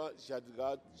has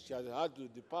had to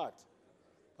depart.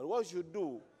 But what we should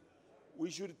do, we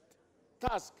should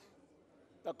task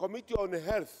the Committee on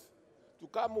Health to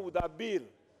come up with a bill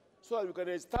so that we can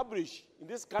establish in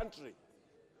this country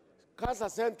cancer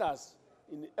centers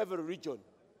in every region,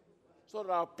 so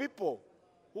that our people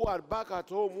who are back at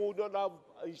home who don't have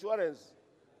insurance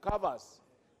covers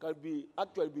can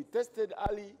actually be tested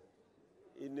early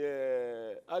in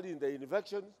the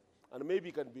infection and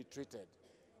maybe can be treated.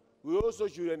 We also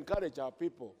should encourage our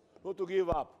people not to give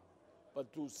up,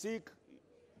 but to seek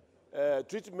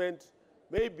treatment.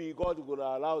 Maybe God will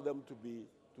allow them to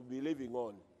be living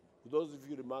on. With those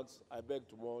few remarks, I beg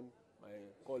to mourn my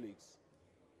colleagues.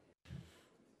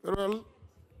 Very well,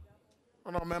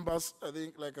 honourable members, I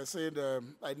think, like I said,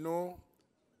 I know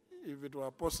if it were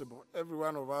possible, every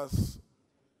one of us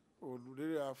would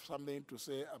really have something to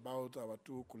say about our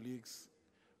 2 colleagues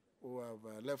who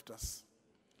have left us.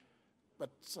 But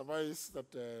suffice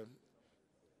that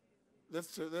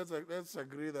let's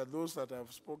agree that those that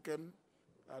have spoken,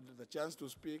 had the chance to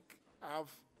speak, have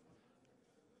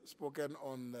spoken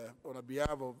on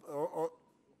behalf of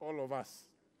all of us.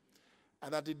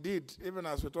 And that indeed, even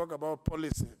as we talk about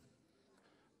policy,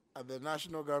 at the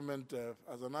national government,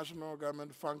 as a national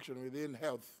government function within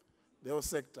health, the health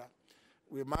sector,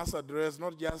 we must address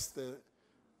not just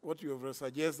what you have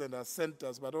suggested as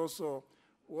centers, but also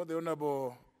what the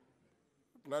Honorable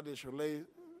Gladys Sholay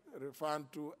referred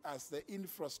to as the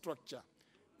infrastructure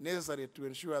necessary to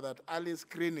ensure that early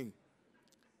screening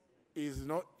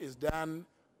is done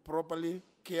properly,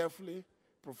 carefully,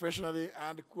 professionally,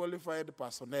 and qualified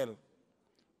personnel,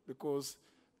 because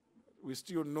we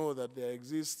still know that there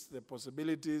exists the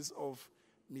possibilities of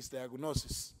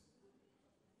misdiagnosis.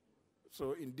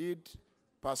 So indeed,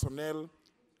 personnel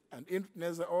and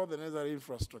all the necessary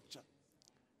infrastructure.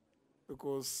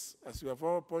 Because as you have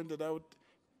all pointed out,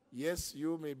 yes,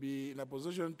 you may be in a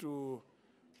position to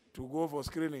go for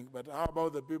screening, but how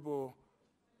about the people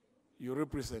you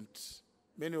represent?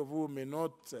 Many of whom may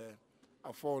not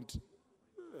afford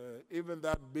even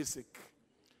that basic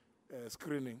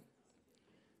screening.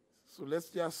 So let's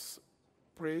just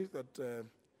pray that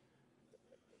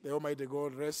the Almighty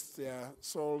God rest their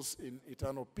souls in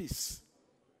eternal peace.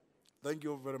 Thank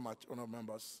you very much, honourable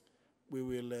members. We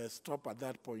will stop at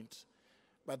that point.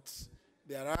 But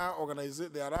there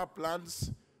are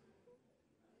plans,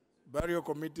 burial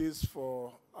committees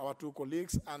for our 2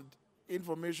 colleagues, and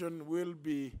information will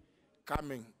be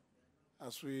coming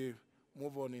as we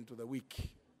move on into the week.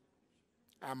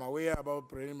 I'm aware about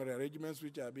preliminary arrangements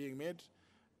which are being made,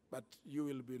 but you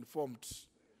will be informed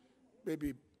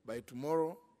maybe by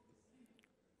tomorrow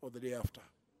or the day after.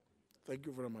 Thank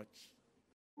you very much.